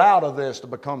called out of this to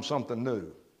become something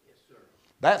new. Yes, sir.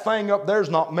 That thing up there is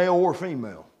not male or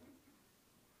female.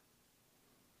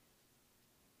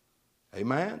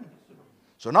 Amen?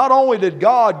 So not only did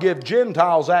God give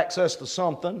Gentiles access to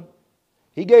something,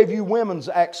 He gave you women's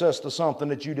access to something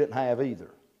that you didn't have either.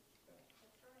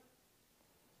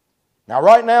 Now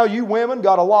right now you women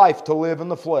got a life to live in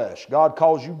the flesh. God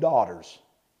calls you daughters.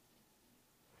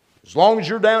 As long as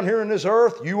you're down here in this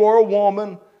earth, you are a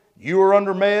woman. You are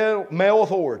under male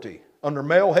authority, under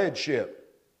male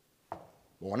headship. But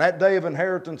when that day of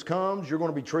inheritance comes, you're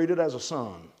going to be treated as a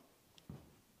son.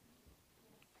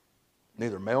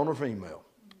 Neither male nor female.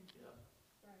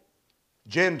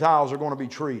 Gentiles are going to be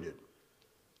treated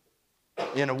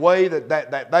in a way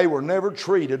that they were never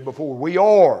treated before. We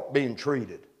are being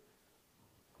treated.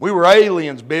 We were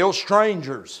aliens, Bill,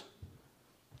 strangers.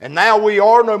 And now we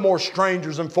are no more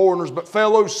strangers and foreigners, but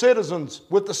fellow citizens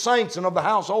with the saints and of the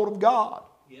household of God.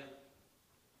 Yeah.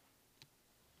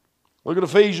 Look at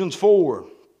Ephesians 4.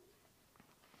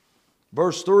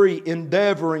 Verse 3,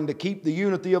 endeavoring to keep the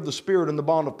unity of the Spirit in the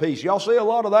bond of peace. Y'all see a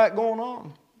lot of that going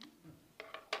on?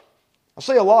 I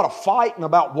see a lot of fighting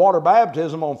about water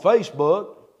baptism on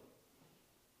Facebook.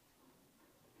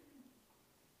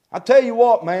 I tell you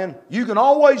what, man, you can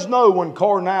always know when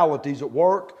carnality's at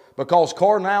work because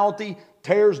carnality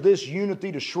tears this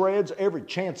unity to shreds every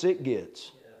chance it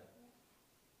gets.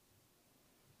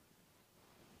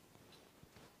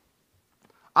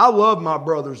 I love my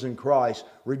brothers in Christ,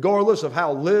 regardless of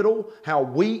how little, how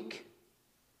weak,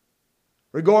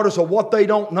 regardless of what they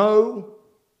don't know.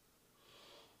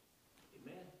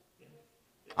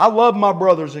 I love my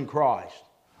brothers in Christ.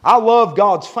 I love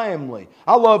God's family.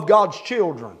 I love God's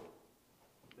children.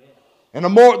 And the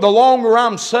longer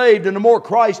I'm saved and the more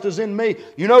Christ is in me.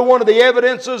 You know one of the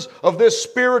evidences of this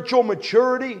spiritual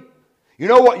maturity? You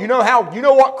know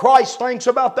what Christ thinks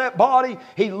about that body?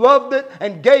 He loved it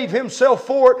and gave Himself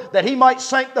for it that He might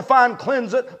sanctify and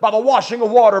cleanse it by the washing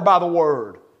of water by the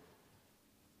Word.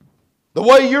 The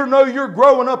way you know you're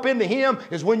growing up into Him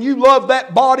is when you love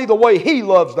that body the way He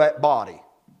loves that body.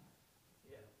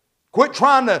 Quit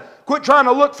trying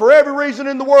to look for every reason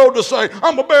in the world to say,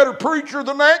 I'm a better preacher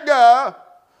than that guy.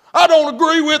 I don't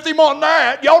agree with him on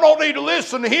that. Y'all don't need to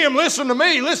listen to him. Listen to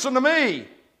me. Listen to me.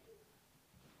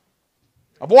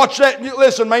 I've watched that.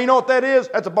 Listen, man, you know what that is?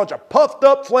 That's a bunch of puffed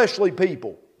up fleshly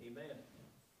people. Amen.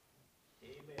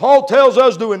 Amen. Paul tells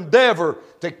us to endeavor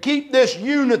to keep this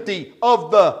unity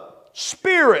of the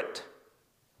Spirit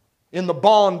in the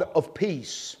bond of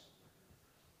peace.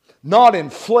 Not in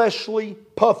fleshly,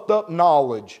 puffed up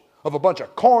knowledge of a bunch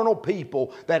of carnal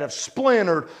people that have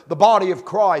splintered the body of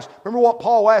Christ. Remember what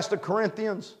Paul asked the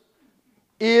Corinthians?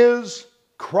 Is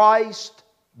Christ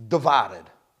divided?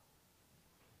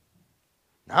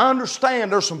 Now I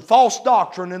understand there's some false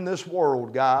doctrine in this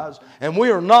world, guys, and we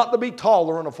are not to be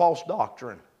tolerant of false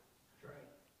doctrine. That's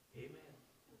right. Amen.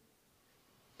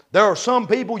 There are some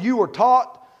people you were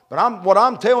taught. But what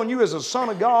I'm telling you as a son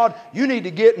of God, you need to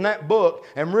get in that book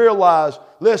and realize,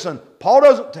 listen, Paul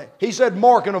doesn't, he said,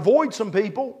 mark and avoid some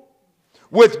people.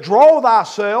 Withdraw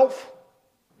thyself.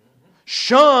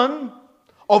 Shun.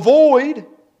 Avoid.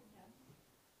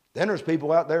 Then there's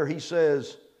people out there, he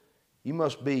says, you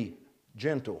must be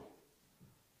gentle,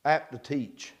 apt to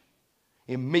teach,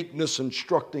 in meekness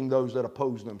instructing those that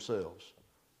oppose themselves.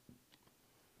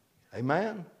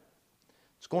 Amen?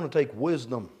 It's going to take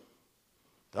wisdom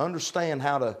to understand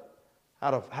how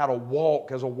to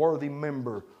walk as a worthy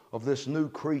member of this new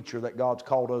creature that God's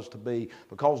called us to be,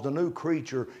 because the new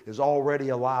creature is already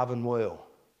alive and well.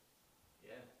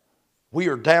 Yeah. We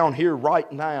are down here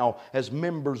right now as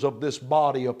members of this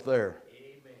body up there.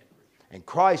 Amen. And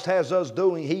Christ has us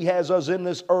He has us in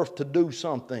this earth to do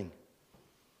something.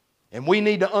 And we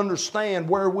need to understand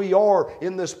where we are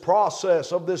in this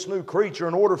process of this new creature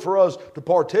in order for us to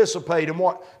participate in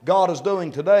what God is doing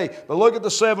today. But look at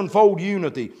the sevenfold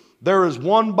unity. There is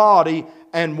one body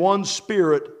and one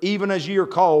Spirit, even as ye are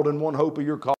called, in one hope of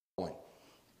your calling.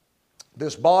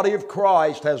 This body of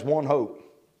Christ has one hope.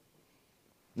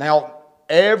 Now,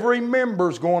 every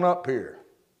member's going up here,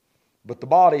 but the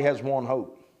body has one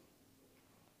hope.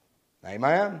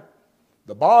 Amen?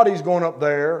 The body's going up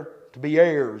there to be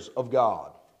heirs of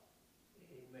God.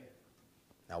 Amen.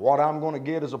 Now what I'm going to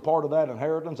get as a part of that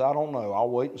inheritance, I don't know. I'll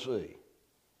wait and see.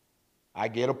 I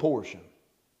get a portion.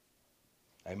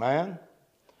 Amen?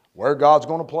 Where God's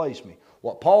going to place me.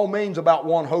 What Paul means about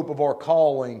one hope of our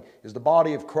calling is the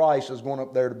body of Christ is going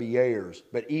up there to be heirs,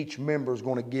 but each member is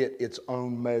going to get its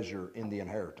own measure in the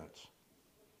inheritance.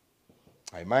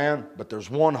 Amen? But there's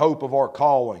one hope of our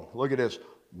calling. Look at this.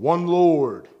 One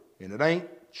Lord, and it ain't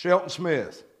Shelton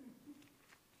Smith.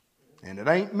 And it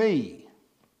ain't me.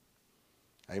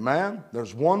 Amen?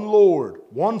 There's one Lord,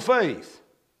 one faith.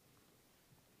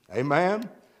 Amen?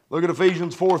 Look at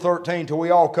Ephesians 4:13, till we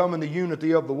all come in the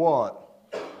unity of the what?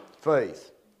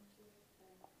 Faith.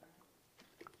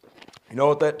 You know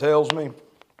what that tells me?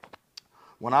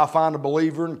 When I find a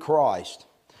believer in Christ,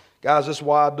 guys, this is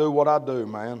why I do what I do,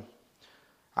 man.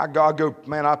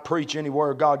 I preach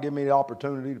anywhere God give me the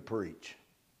opportunity to preach.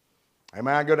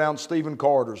 Amen. I go down to Stephen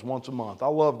Carter's once a month. I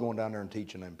love going down there and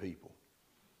teaching them people.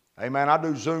 Amen. I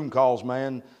do Zoom calls,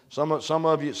 man. Some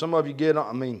of you get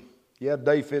on.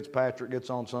 Dave Fitzpatrick gets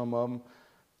on some of them.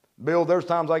 Bill, there's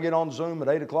times I get on Zoom at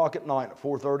 8 o'clock at night, at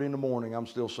 4:30 in the morning. I'm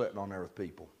still sitting on there with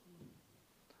people.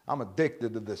 I'm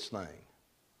addicted to this thing.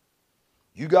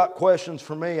 You got questions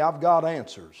for me, I've got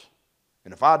answers.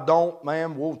 And if I don't,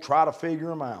 man, we'll try to figure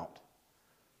them out.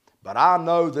 But I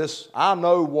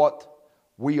know what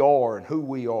we are and who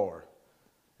we are.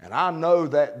 And I know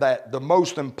that the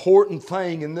most important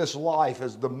thing in this life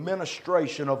is the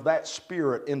ministration of that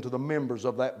Spirit into the members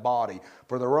of that body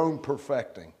for their own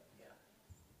perfecting.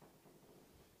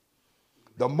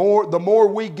 The more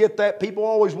we get that, people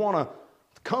always want to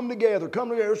come together,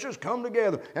 let's just come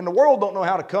together. And the world don't know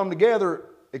how to come together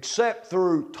except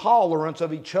through tolerance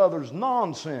of each other's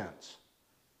nonsense.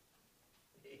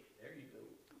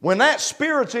 When that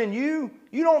Spirit's in you,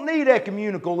 you don't need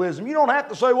ecumenicalism. You don't have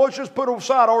to say, well, let's just put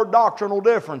aside our doctrinal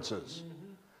differences.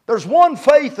 There's one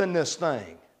faith in this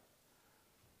thing.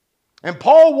 And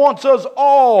Paul wants us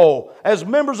all, as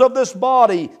members of this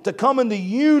body, to come in the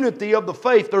unity of the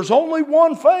faith. There's only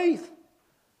one faith.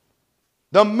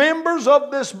 The members of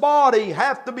this body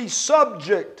have to be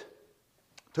subject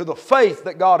to the faith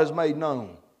that God has made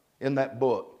known in that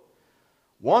book.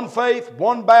 One faith,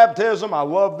 one baptism. I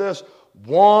love this.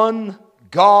 One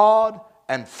God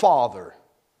and Father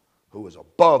who is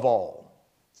above all,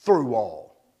 through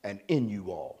all, and in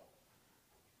you all.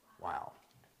 Wow.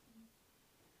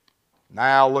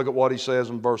 Now look at what he says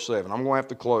in verse 7. I'm going to have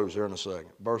to close here in a second.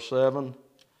 Verse 7,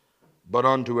 but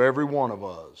unto every one of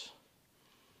us.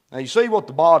 Now you see what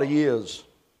the body is.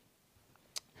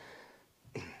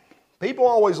 People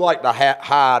always like to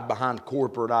hide behind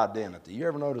corporate identity. You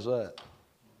ever notice that?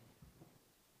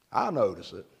 I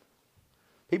notice it.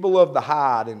 People love to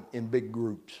hide in big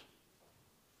groups.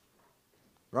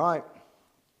 Right?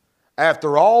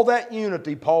 After all that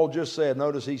unity Paul just said,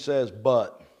 notice he says,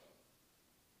 but.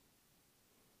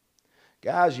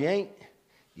 Guys, you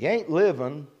ain't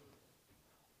living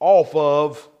off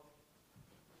of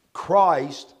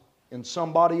Christ and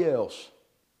somebody else.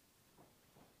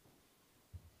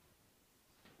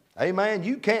 Amen.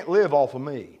 You can't live off of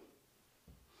me.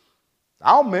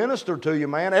 I'll minister to you,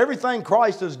 man. Everything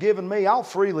Christ has given me, I'll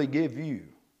freely give you.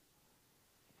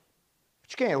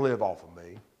 But you can't live off of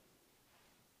me.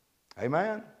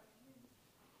 Amen?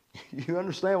 You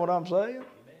understand what I'm saying? Amen.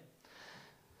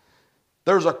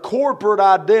 There's a corporate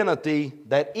identity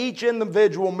that each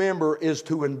individual member is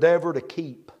to endeavor to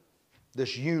keep.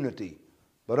 This unity.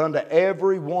 But unto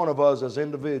every one of us as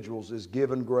individuals is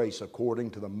given grace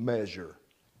according to the measure.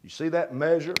 You see that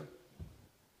measure?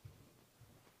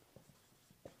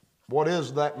 What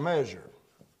is that measure?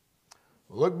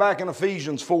 Look back in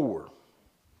Ephesians 4.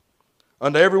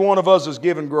 Unto every one of us is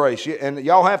given grace. And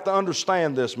y'all have to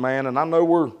understand this, man. And I know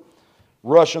we're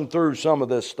rushing through some of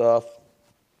this stuff.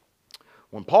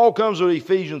 When Paul comes to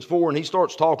Ephesians 4 and he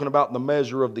starts talking about the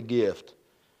measure of the gift,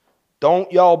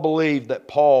 don't y'all believe that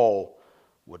Paul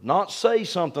would not say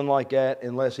something like that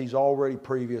unless he's already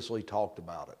previously talked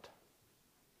about it.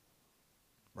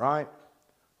 Right?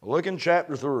 Look in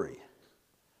chapter 3.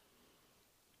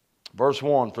 Verse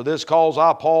 1, for this cause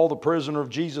I, Paul, the prisoner of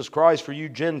Jesus Christ, for you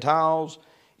Gentiles,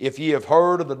 if ye have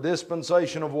heard of the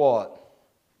dispensation of what?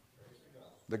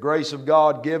 The grace of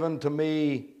God given to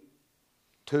me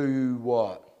to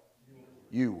what?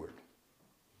 Youward.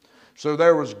 So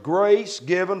there was grace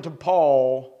given to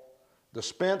Paul,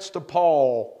 dispensed to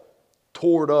Paul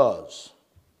toward us.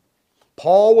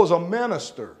 Paul was a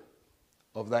minister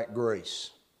of that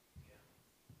grace.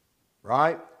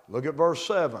 Right? Look at verse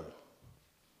 7.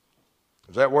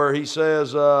 Is that where he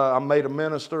says, I'm made a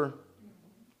minister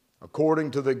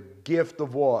according to the gift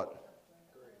of what?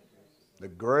 The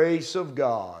grace of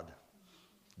God,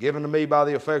 given to me by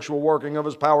the effectual working of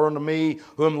His power unto me,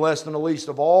 who am less than the least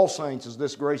of all saints, is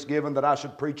this grace given that I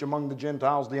should preach among the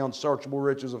Gentiles the unsearchable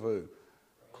riches of who?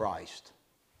 Christ.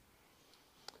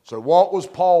 So what was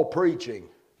Paul preaching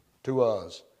to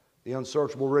us? The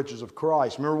unsearchable riches of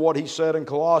Christ. Remember what he said in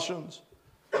Colossians?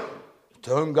 To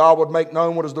whom God would make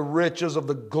known what is the riches of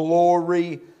the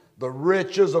glory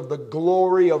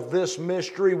of this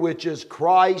mystery, which is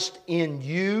Christ in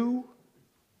you,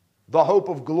 the hope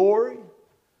of glory.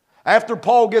 After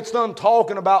Paul gets done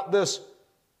talking about this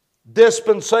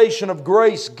dispensation of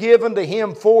grace given to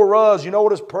him for us, you know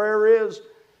what his prayer is?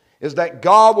 Is that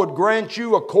God would grant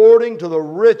you according to the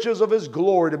riches of His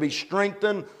glory to be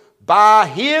strengthened by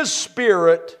His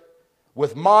Spirit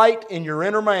with might in your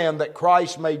inner man, that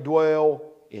Christ may dwell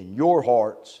in your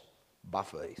hearts by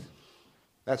faith.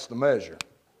 That's the measure.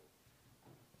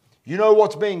 You know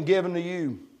what's being given to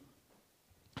you?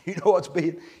 You know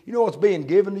what's being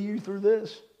given to you through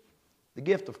this? The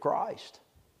gift of Christ.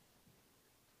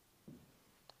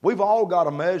 We've all got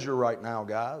a measure right now,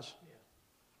 guys.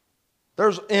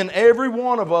 There's in every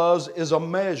one of us is a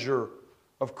measure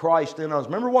of Christ in us.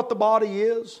 Remember what the body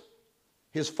is?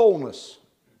 His fullness.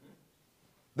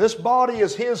 This body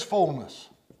is His fullness.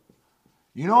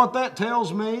 You know what that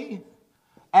tells me?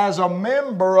 As a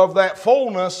member of that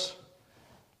fullness,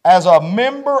 as a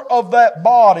member of that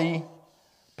body,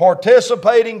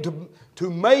 participating to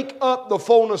make up the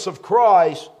fullness of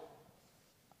Christ,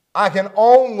 I can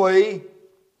only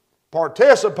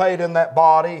participate in that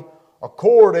body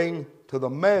according to the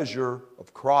measure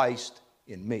of Christ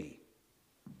in me.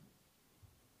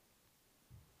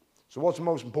 So what's the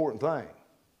most important thing?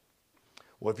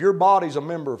 Well, if your body's a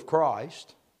member of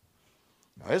Christ,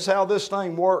 now this is how this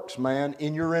thing works, man,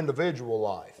 in your individual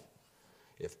life.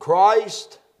 If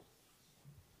Christ,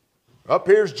 up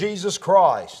here's Jesus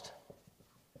Christ.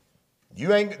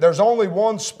 There's only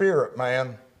one Spirit,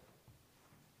 man.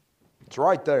 It's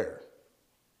right there.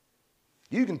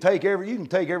 You can take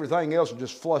everything else and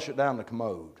just flush it down the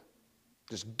commode.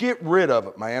 Just get rid of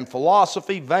it, man.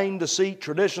 Philosophy, vain deceit,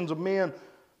 traditions of men.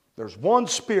 There's one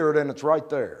Spirit and it's right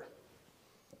there.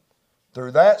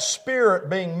 through that Spirit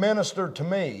being ministered to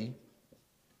me,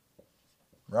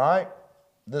 right?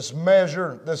 This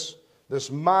measure,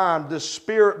 this mind, this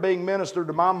Spirit being ministered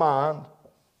to my mind,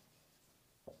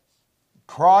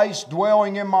 Christ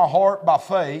dwelling in my heart by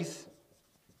faith,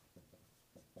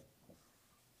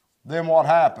 then what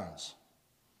happens?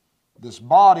 This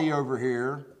body over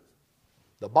here,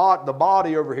 the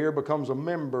body over here becomes a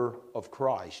member of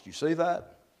Christ. You see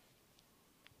that?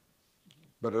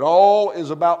 But it all is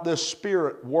about this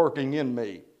Spirit working in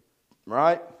me,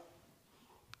 right?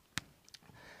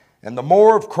 And the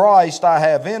more of Christ I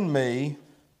have in me,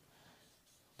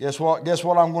 guess what? Guess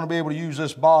what I'm going to be able to use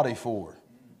this body for?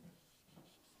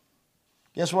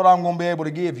 Guess what I'm going to be able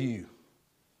to give you?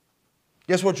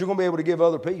 Guess what you're going to be able to give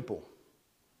other people?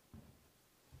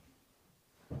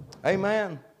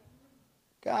 Amen.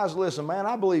 Guys, listen, man,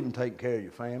 I believe in taking care of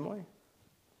your family.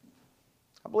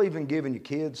 I believe in giving your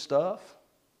kids stuff.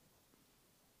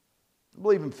 I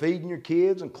believe in feeding your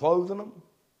kids and clothing them.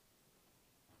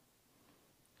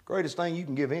 The greatest thing you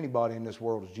can give anybody in this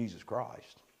world is Jesus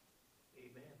Christ.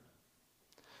 Amen.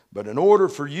 But in order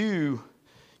for you,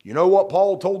 you know what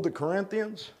Paul told the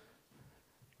Corinthians?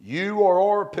 You are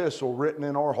our epistle written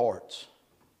in our hearts.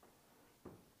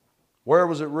 Where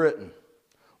was it written?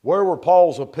 Where were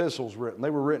Paul's epistles written? They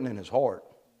were written in his heart.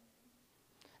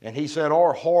 And he said,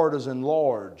 our heart is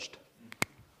enlarged.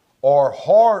 Our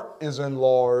heart is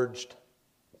enlarged.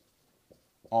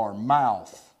 Our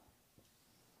mouth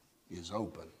is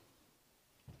open.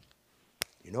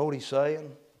 You know what he's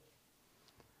saying?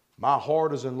 My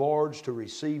heart is enlarged to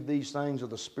receive these things of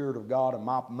the Spirit of God, and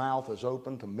my mouth is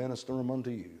open to minister them unto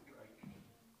you.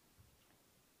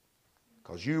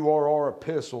 Because you are our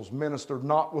epistles ministered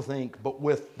not with ink, but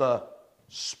with the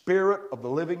Spirit of the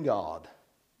living God.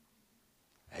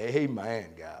 Amen,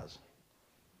 guys.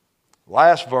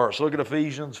 Last verse. Look at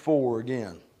Ephesians 4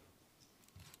 again.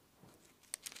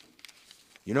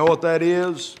 You know what that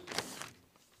is?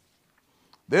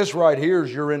 This right here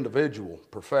is your individual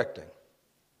perfecting.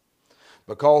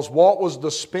 Because what was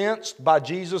dispensed by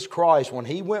Jesus Christ when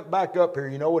He went back up here,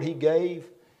 you know what He gave?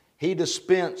 He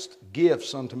dispensed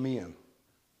gifts unto men.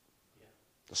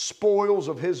 The spoils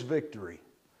of His victory.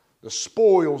 The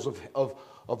spoils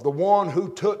of the one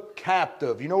who took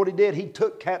captive. You know what He did? He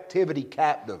took captivity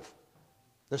captive.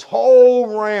 This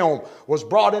whole realm was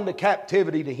brought into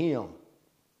captivity to Him.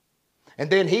 And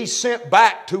then He sent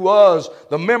back to us,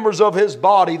 the members of His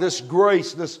body, this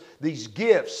grace, these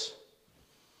gifts.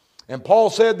 And Paul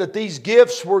said that these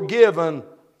gifts were given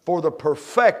for the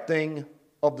perfecting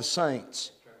of the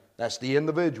saints. That's the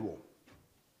individual.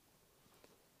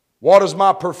 What is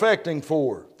my perfecting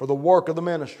for? For the work of the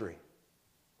ministry.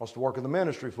 What's the work of the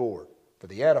ministry for? For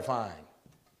the edifying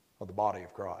of the body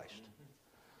of Christ.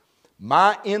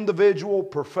 My individual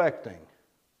perfecting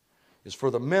is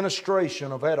for the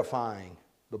ministration of edifying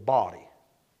the body.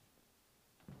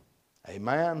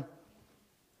 Amen.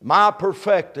 My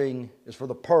perfecting is for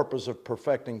the purpose of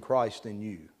perfecting Christ in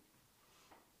you.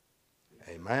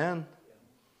 Amen.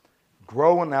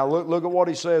 Growing. Now look at what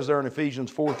he says there in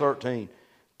Ephesians 4:13.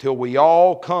 Till we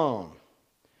all come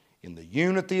in the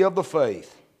unity of the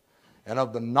faith and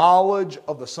of the knowledge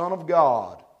of the Son of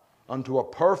God unto a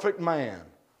perfect man,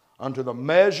 unto the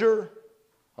measure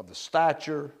of the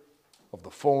stature of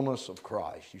the fullness of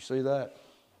Christ. You see that?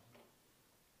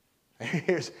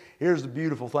 Here's the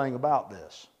beautiful thing about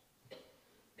this.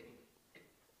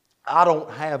 I don't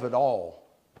have it all.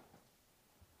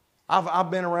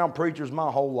 I've been around preachers my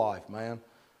whole life, man.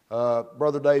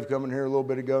 Brother Dave come in here a little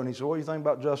bit ago and he said, what do you think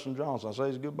about Justin Johnson? I say,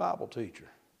 he's a good Bible teacher.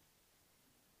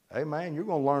 Hey, man, you're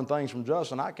going to learn things from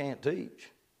Justin I can't teach.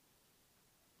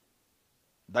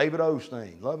 David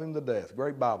Osteen, love him to death,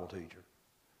 great Bible teacher.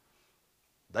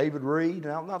 David Reed,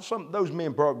 now some those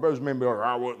men be like,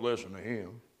 I wouldn't listen to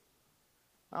him.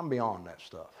 I'm beyond that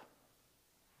stuff.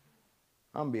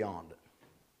 I'm beyond it.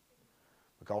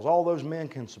 Because all those men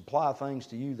can supply things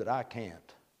to you that I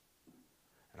can't.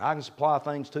 And I can supply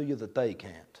things to you that they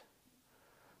can't.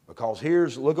 Because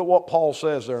look at what Paul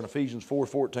says there in Ephesians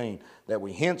 4:14. That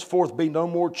we henceforth be no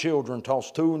more children,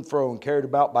 tossed to and fro and carried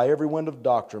about by every wind of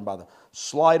doctrine, by the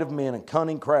sleight of men and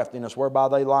cunning craftiness, whereby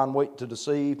they lie in wait to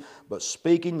deceive. But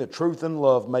speaking the truth in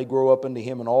love may grow up into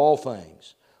Him in all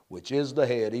things, which is the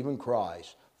head, even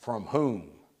Christ, from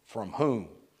whom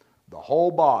the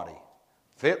whole body,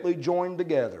 fitly joined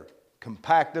together,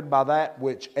 compacted by that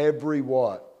which every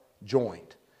what?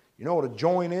 Joint. You know what a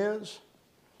joint is?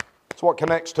 It's what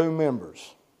connects two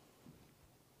members.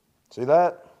 See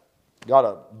that? Got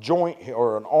a joint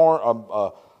or an arm,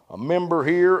 a member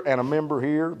here and a member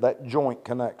here. That joint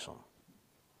connects them.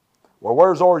 Well,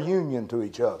 where's our union to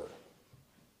each other?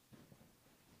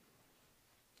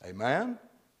 Amen?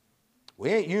 We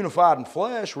ain't unified in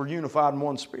flesh, we're unified in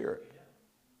one spirit.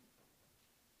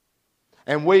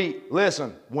 And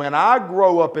listen, when I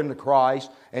grow up into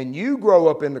Christ and you grow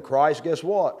up into Christ, guess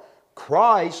what?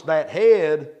 Christ, that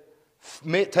head,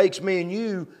 takes me and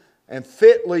you and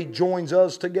fitly joins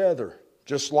us together.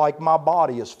 Just like my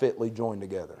body is fitly joined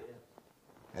together.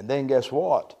 And then guess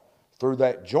what? Through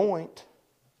that joint,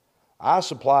 I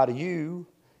supply to you,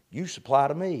 you supply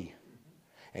to me.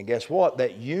 And guess what?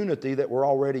 That unity that we're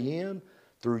already in,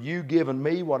 through you giving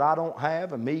me what I don't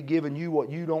have and me giving you what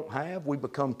you don't have, we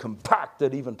become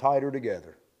compacted even tighter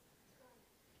together.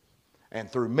 And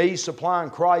through me supplying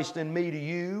Christ in me to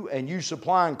you and you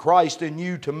supplying Christ in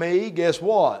you to me, guess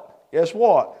what? Guess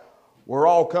what? We're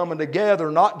all coming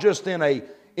together not just in an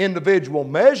individual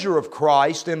measure of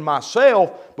Christ in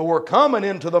myself, but we're coming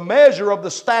into the measure of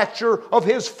the stature of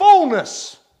His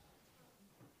fullness.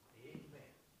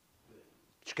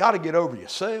 But you got to get over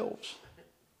yourselves.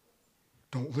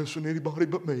 Don't listen to anybody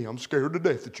but me. I'm scared to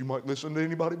death that you might listen to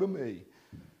anybody but me.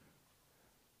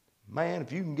 Man,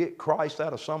 if you can get Christ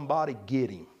out of somebody, get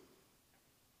Him.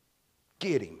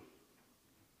 Get Him.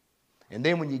 And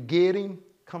then when you get Him,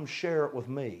 come share it with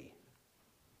me.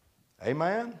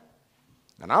 Amen?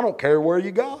 And I don't care where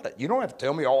you got it. You don't have to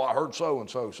tell me, oh, I heard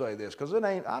so-and-so say this, because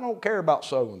I don't care about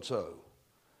so-and-so.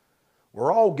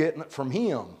 We're all getting it from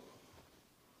Him.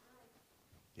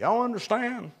 Y'all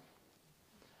understand?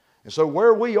 And so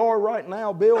where we are right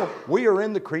now, Bill, we are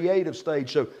in the creative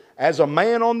stage. So as a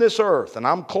man on this earth, and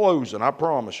I'm closing, I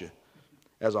promise you.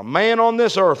 As a man on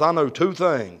this earth, I know two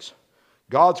things.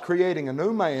 God's creating a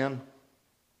new man,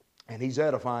 and He's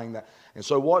edifying that. And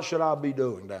so what should I be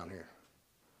doing down here?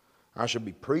 I should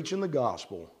be preaching the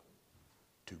gospel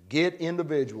to get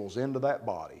individuals into that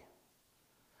body.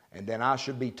 And then I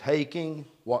should be taking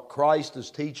what Christ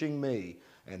is teaching me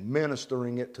and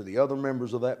ministering it to the other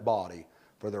members of that body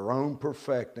for their own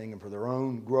perfecting and for their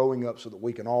own growing up so that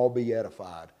we can all be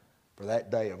edified for that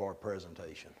day of our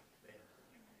presentation.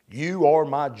 You are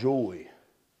my joy.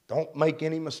 Don't make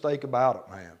any mistake about it,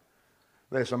 man.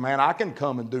 Listen, man, I can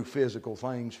come and do physical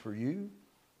things for you.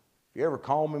 If you ever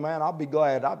call me, man, I'll be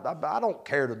glad. I don't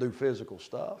care to do physical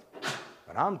stuff.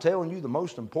 But I'm telling you, the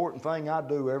most important thing I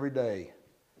do every day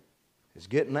is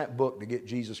getting that book to get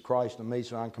Jesus Christ to me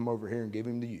so I can come over here and give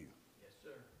Him to you. Yes, sir.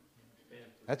 Amen.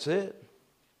 That's it.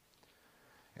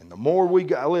 And the more we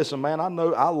go, listen, man, I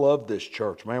know I love this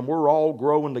church, man. We're all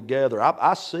growing together.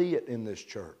 I see it in this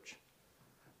church.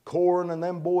 Corin and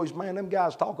them boys, man, them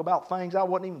guys talk about things I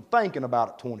wasn't even thinking about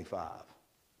at 25.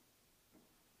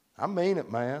 I mean it,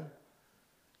 man.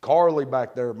 Carly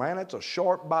back there, man, that's a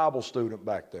sharp Bible student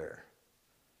back there.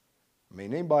 I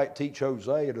mean, anybody that teach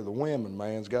Hosea to the women,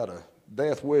 man's got a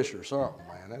death wish or something,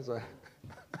 man. That's a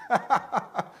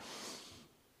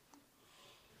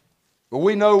But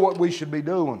we know what we should be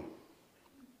doing.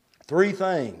 3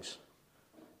 things.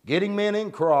 Getting men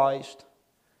in Christ,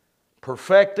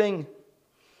 perfecting,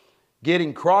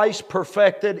 getting Christ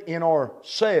perfected in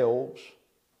ourselves,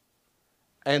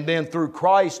 and then through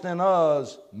Christ in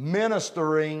us,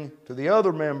 ministering to the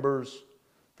other members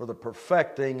for the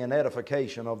perfecting and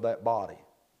edification of that body.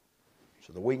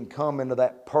 So that we can come into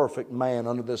that perfect man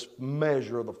under this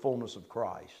measure of the fullness of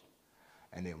Christ.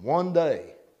 And then one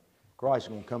day, Christ is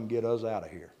going to come get us out of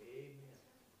here. Amen.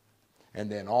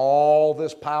 And then all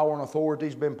this power and authority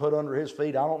has been put under His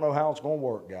feet. I don't know how it's going to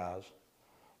work, guys.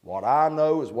 What I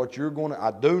know is what you're going to...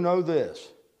 I do know this.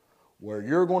 Where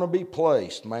you're going to be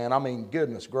placed, man. I mean,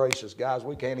 goodness gracious, guys,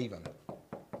 we can't even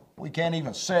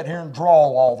sit here and draw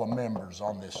all the members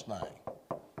on this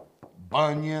thing.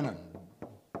 Bunyan and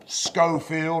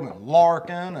Schofield and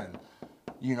Larkin and,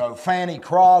 Fanny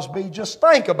Crosby. Just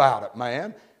think about it,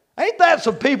 man. Ain't that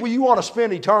some people you want to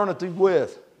spend eternity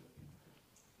with?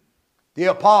 The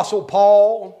Apostle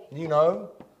Paul,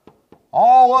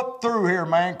 all up through here,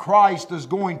 man, Christ is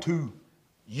going to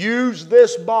use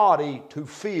this body to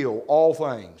feel all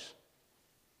things.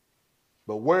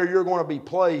 But where you're going to be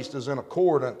placed is in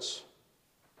accordance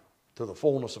to the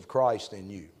fullness of Christ in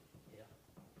you. Yeah.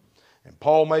 And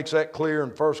Paul makes that clear in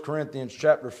 1 Corinthians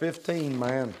chapter 15,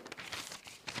 man.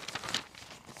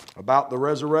 About the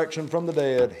resurrection from the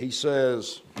dead. He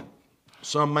says,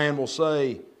 some man will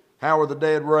say, how are the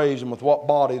dead raised and with what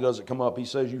body does it come up? He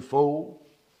says, you fool.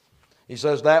 He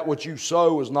says, that which you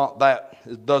sow is not that.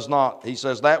 It does not. He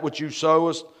says, that which you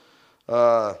sowest,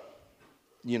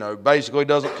 basically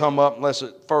doesn't come up unless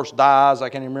it first dies. I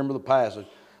can't even remember the passage.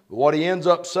 But what he ends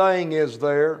up saying is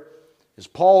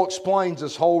Paul explains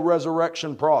this whole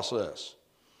resurrection process.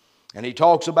 And he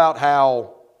talks about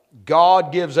how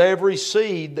God gives every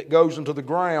seed that goes into the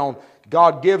ground,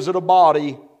 God gives it a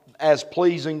body as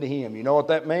pleasing to Him. You know what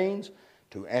that means?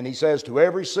 And He says, to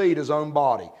every seed his own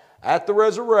body. At the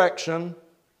resurrection,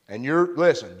 and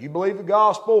listen, you believe the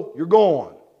gospel, you're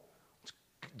going.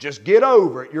 Just get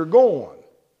over it, you're going.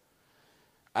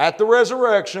 At the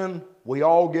resurrection, we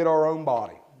all get our own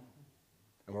body.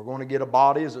 And we're going to get a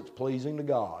body as it's pleasing to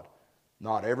God.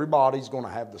 Not everybody's going to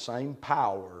have the same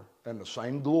power and the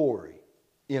same glory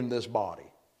in this body.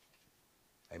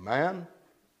 Amen?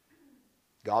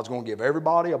 God's going to give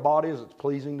everybody a body as it's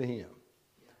pleasing to Him.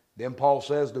 Then Paul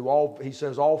says, all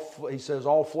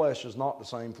flesh is not the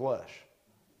same flesh.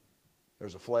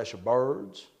 There's a flesh of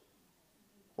birds.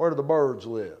 Where do the birds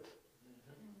live?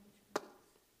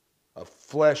 A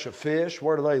flesh of fish,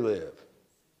 where do they live?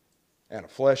 And a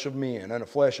flesh of men, and a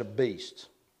flesh of beasts.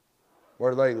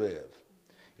 Where do they live?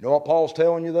 You know what Paul's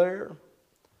telling you there?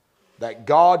 That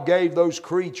God gave those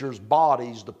creatures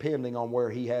bodies depending on where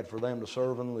He had for them to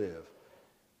serve and live.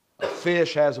 A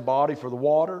fish has a body for the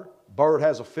water, bird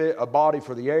has a body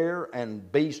for the air,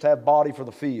 and beast have body for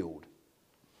the field.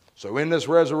 So in this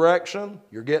resurrection,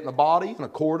 you're getting a body in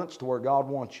accordance to where God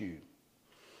wants you.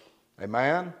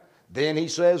 Amen? Then he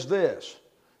says this,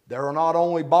 there are not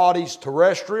only bodies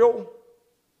terrestrial,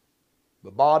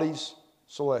 but bodies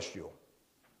celestial.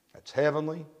 That's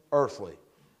heavenly, earthly.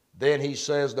 Then he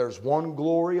says there's one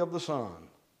glory of the sun,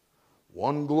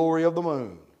 one glory of the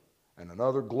moon, and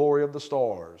another glory of the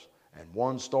stars, and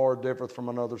one star differeth from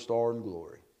another star in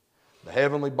glory. The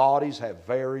heavenly bodies have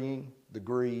varying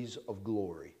degrees of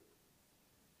glory.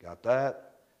 Got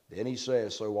that? Then he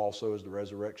says, so also is the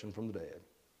resurrection from the dead.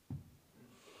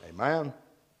 Amen?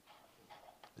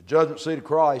 The judgment seat of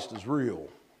Christ is real.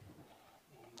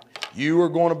 You are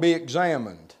going to be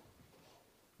examined.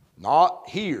 Not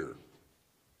here.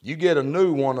 You get a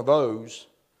new one of those.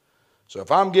 So if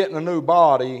I'm getting a new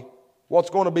body, what's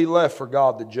going to be left for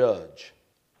God to judge?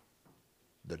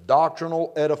 The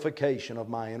doctrinal edification of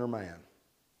my inner man.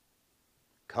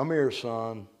 Come here,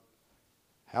 son.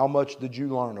 How much did you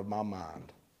learn of my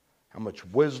mind? How much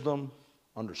wisdom,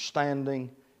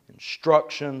 understanding,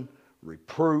 instruction,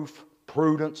 reproof,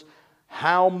 prudence?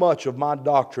 How much of my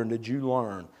doctrine did you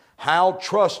learn? How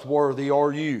trustworthy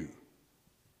are you?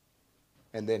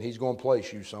 And then He's going to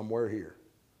place you somewhere here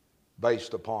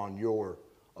based upon your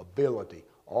ability.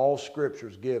 All Scripture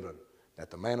is given that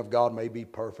the man of God may be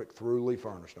perfect, thoroughly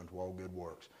furnished unto all good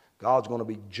works. God's going to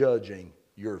be judging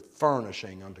your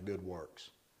furnishing unto good works.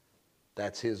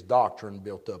 That's His doctrine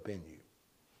built up in you.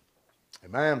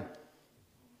 Amen.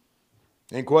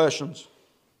 Any questions?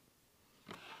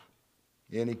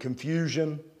 Any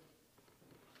confusion?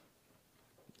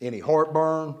 Any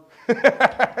heartburn?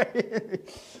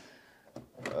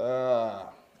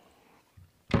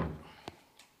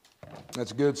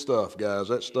 That's good stuff, guys.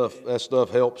 That stuff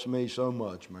helps me so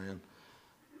much, man.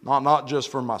 Not just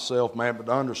for myself, man, but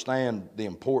to understand the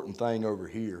important thing over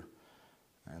here.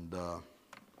 And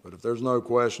but if there's no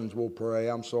questions, we'll pray.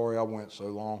 I'm sorry I went so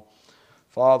long.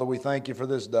 Father, we thank you for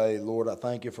this day. Lord, I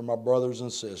thank you for my brothers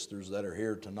and sisters that are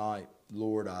here tonight.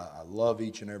 Lord, I love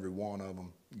each and every one of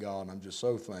them. God, I'm just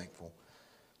so thankful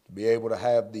to be able to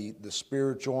have the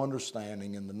spiritual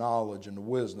understanding and the knowledge and the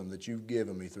wisdom that you've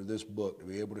given me through this book, to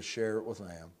be able to share it with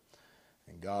them.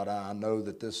 And God, I know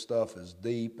that this stuff is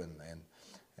deep and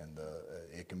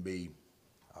it can be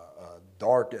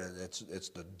dark. It's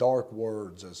the dark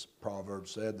words, as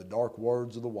Proverbs said, the dark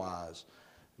words of the wise.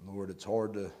 Lord, it's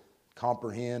hard to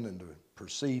comprehend and to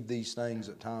perceive these things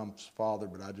at times, Father,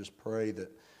 but I just pray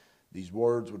that these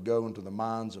words would go into the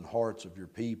minds and hearts of your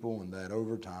people, and that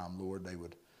over time, Lord, they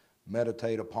would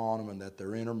meditate upon them, and that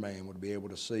their inner man would be able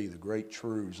to see the great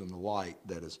truths and the light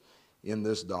that is in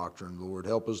this doctrine. Lord,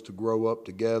 help us to grow up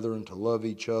together and to love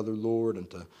each other, Lord, and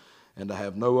to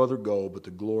have no other goal but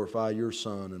to glorify your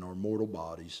Son in our mortal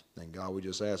bodies. And God, we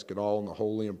just ask it all in the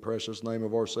holy and precious name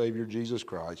of our Savior, Jesus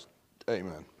Christ.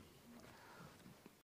 Amen.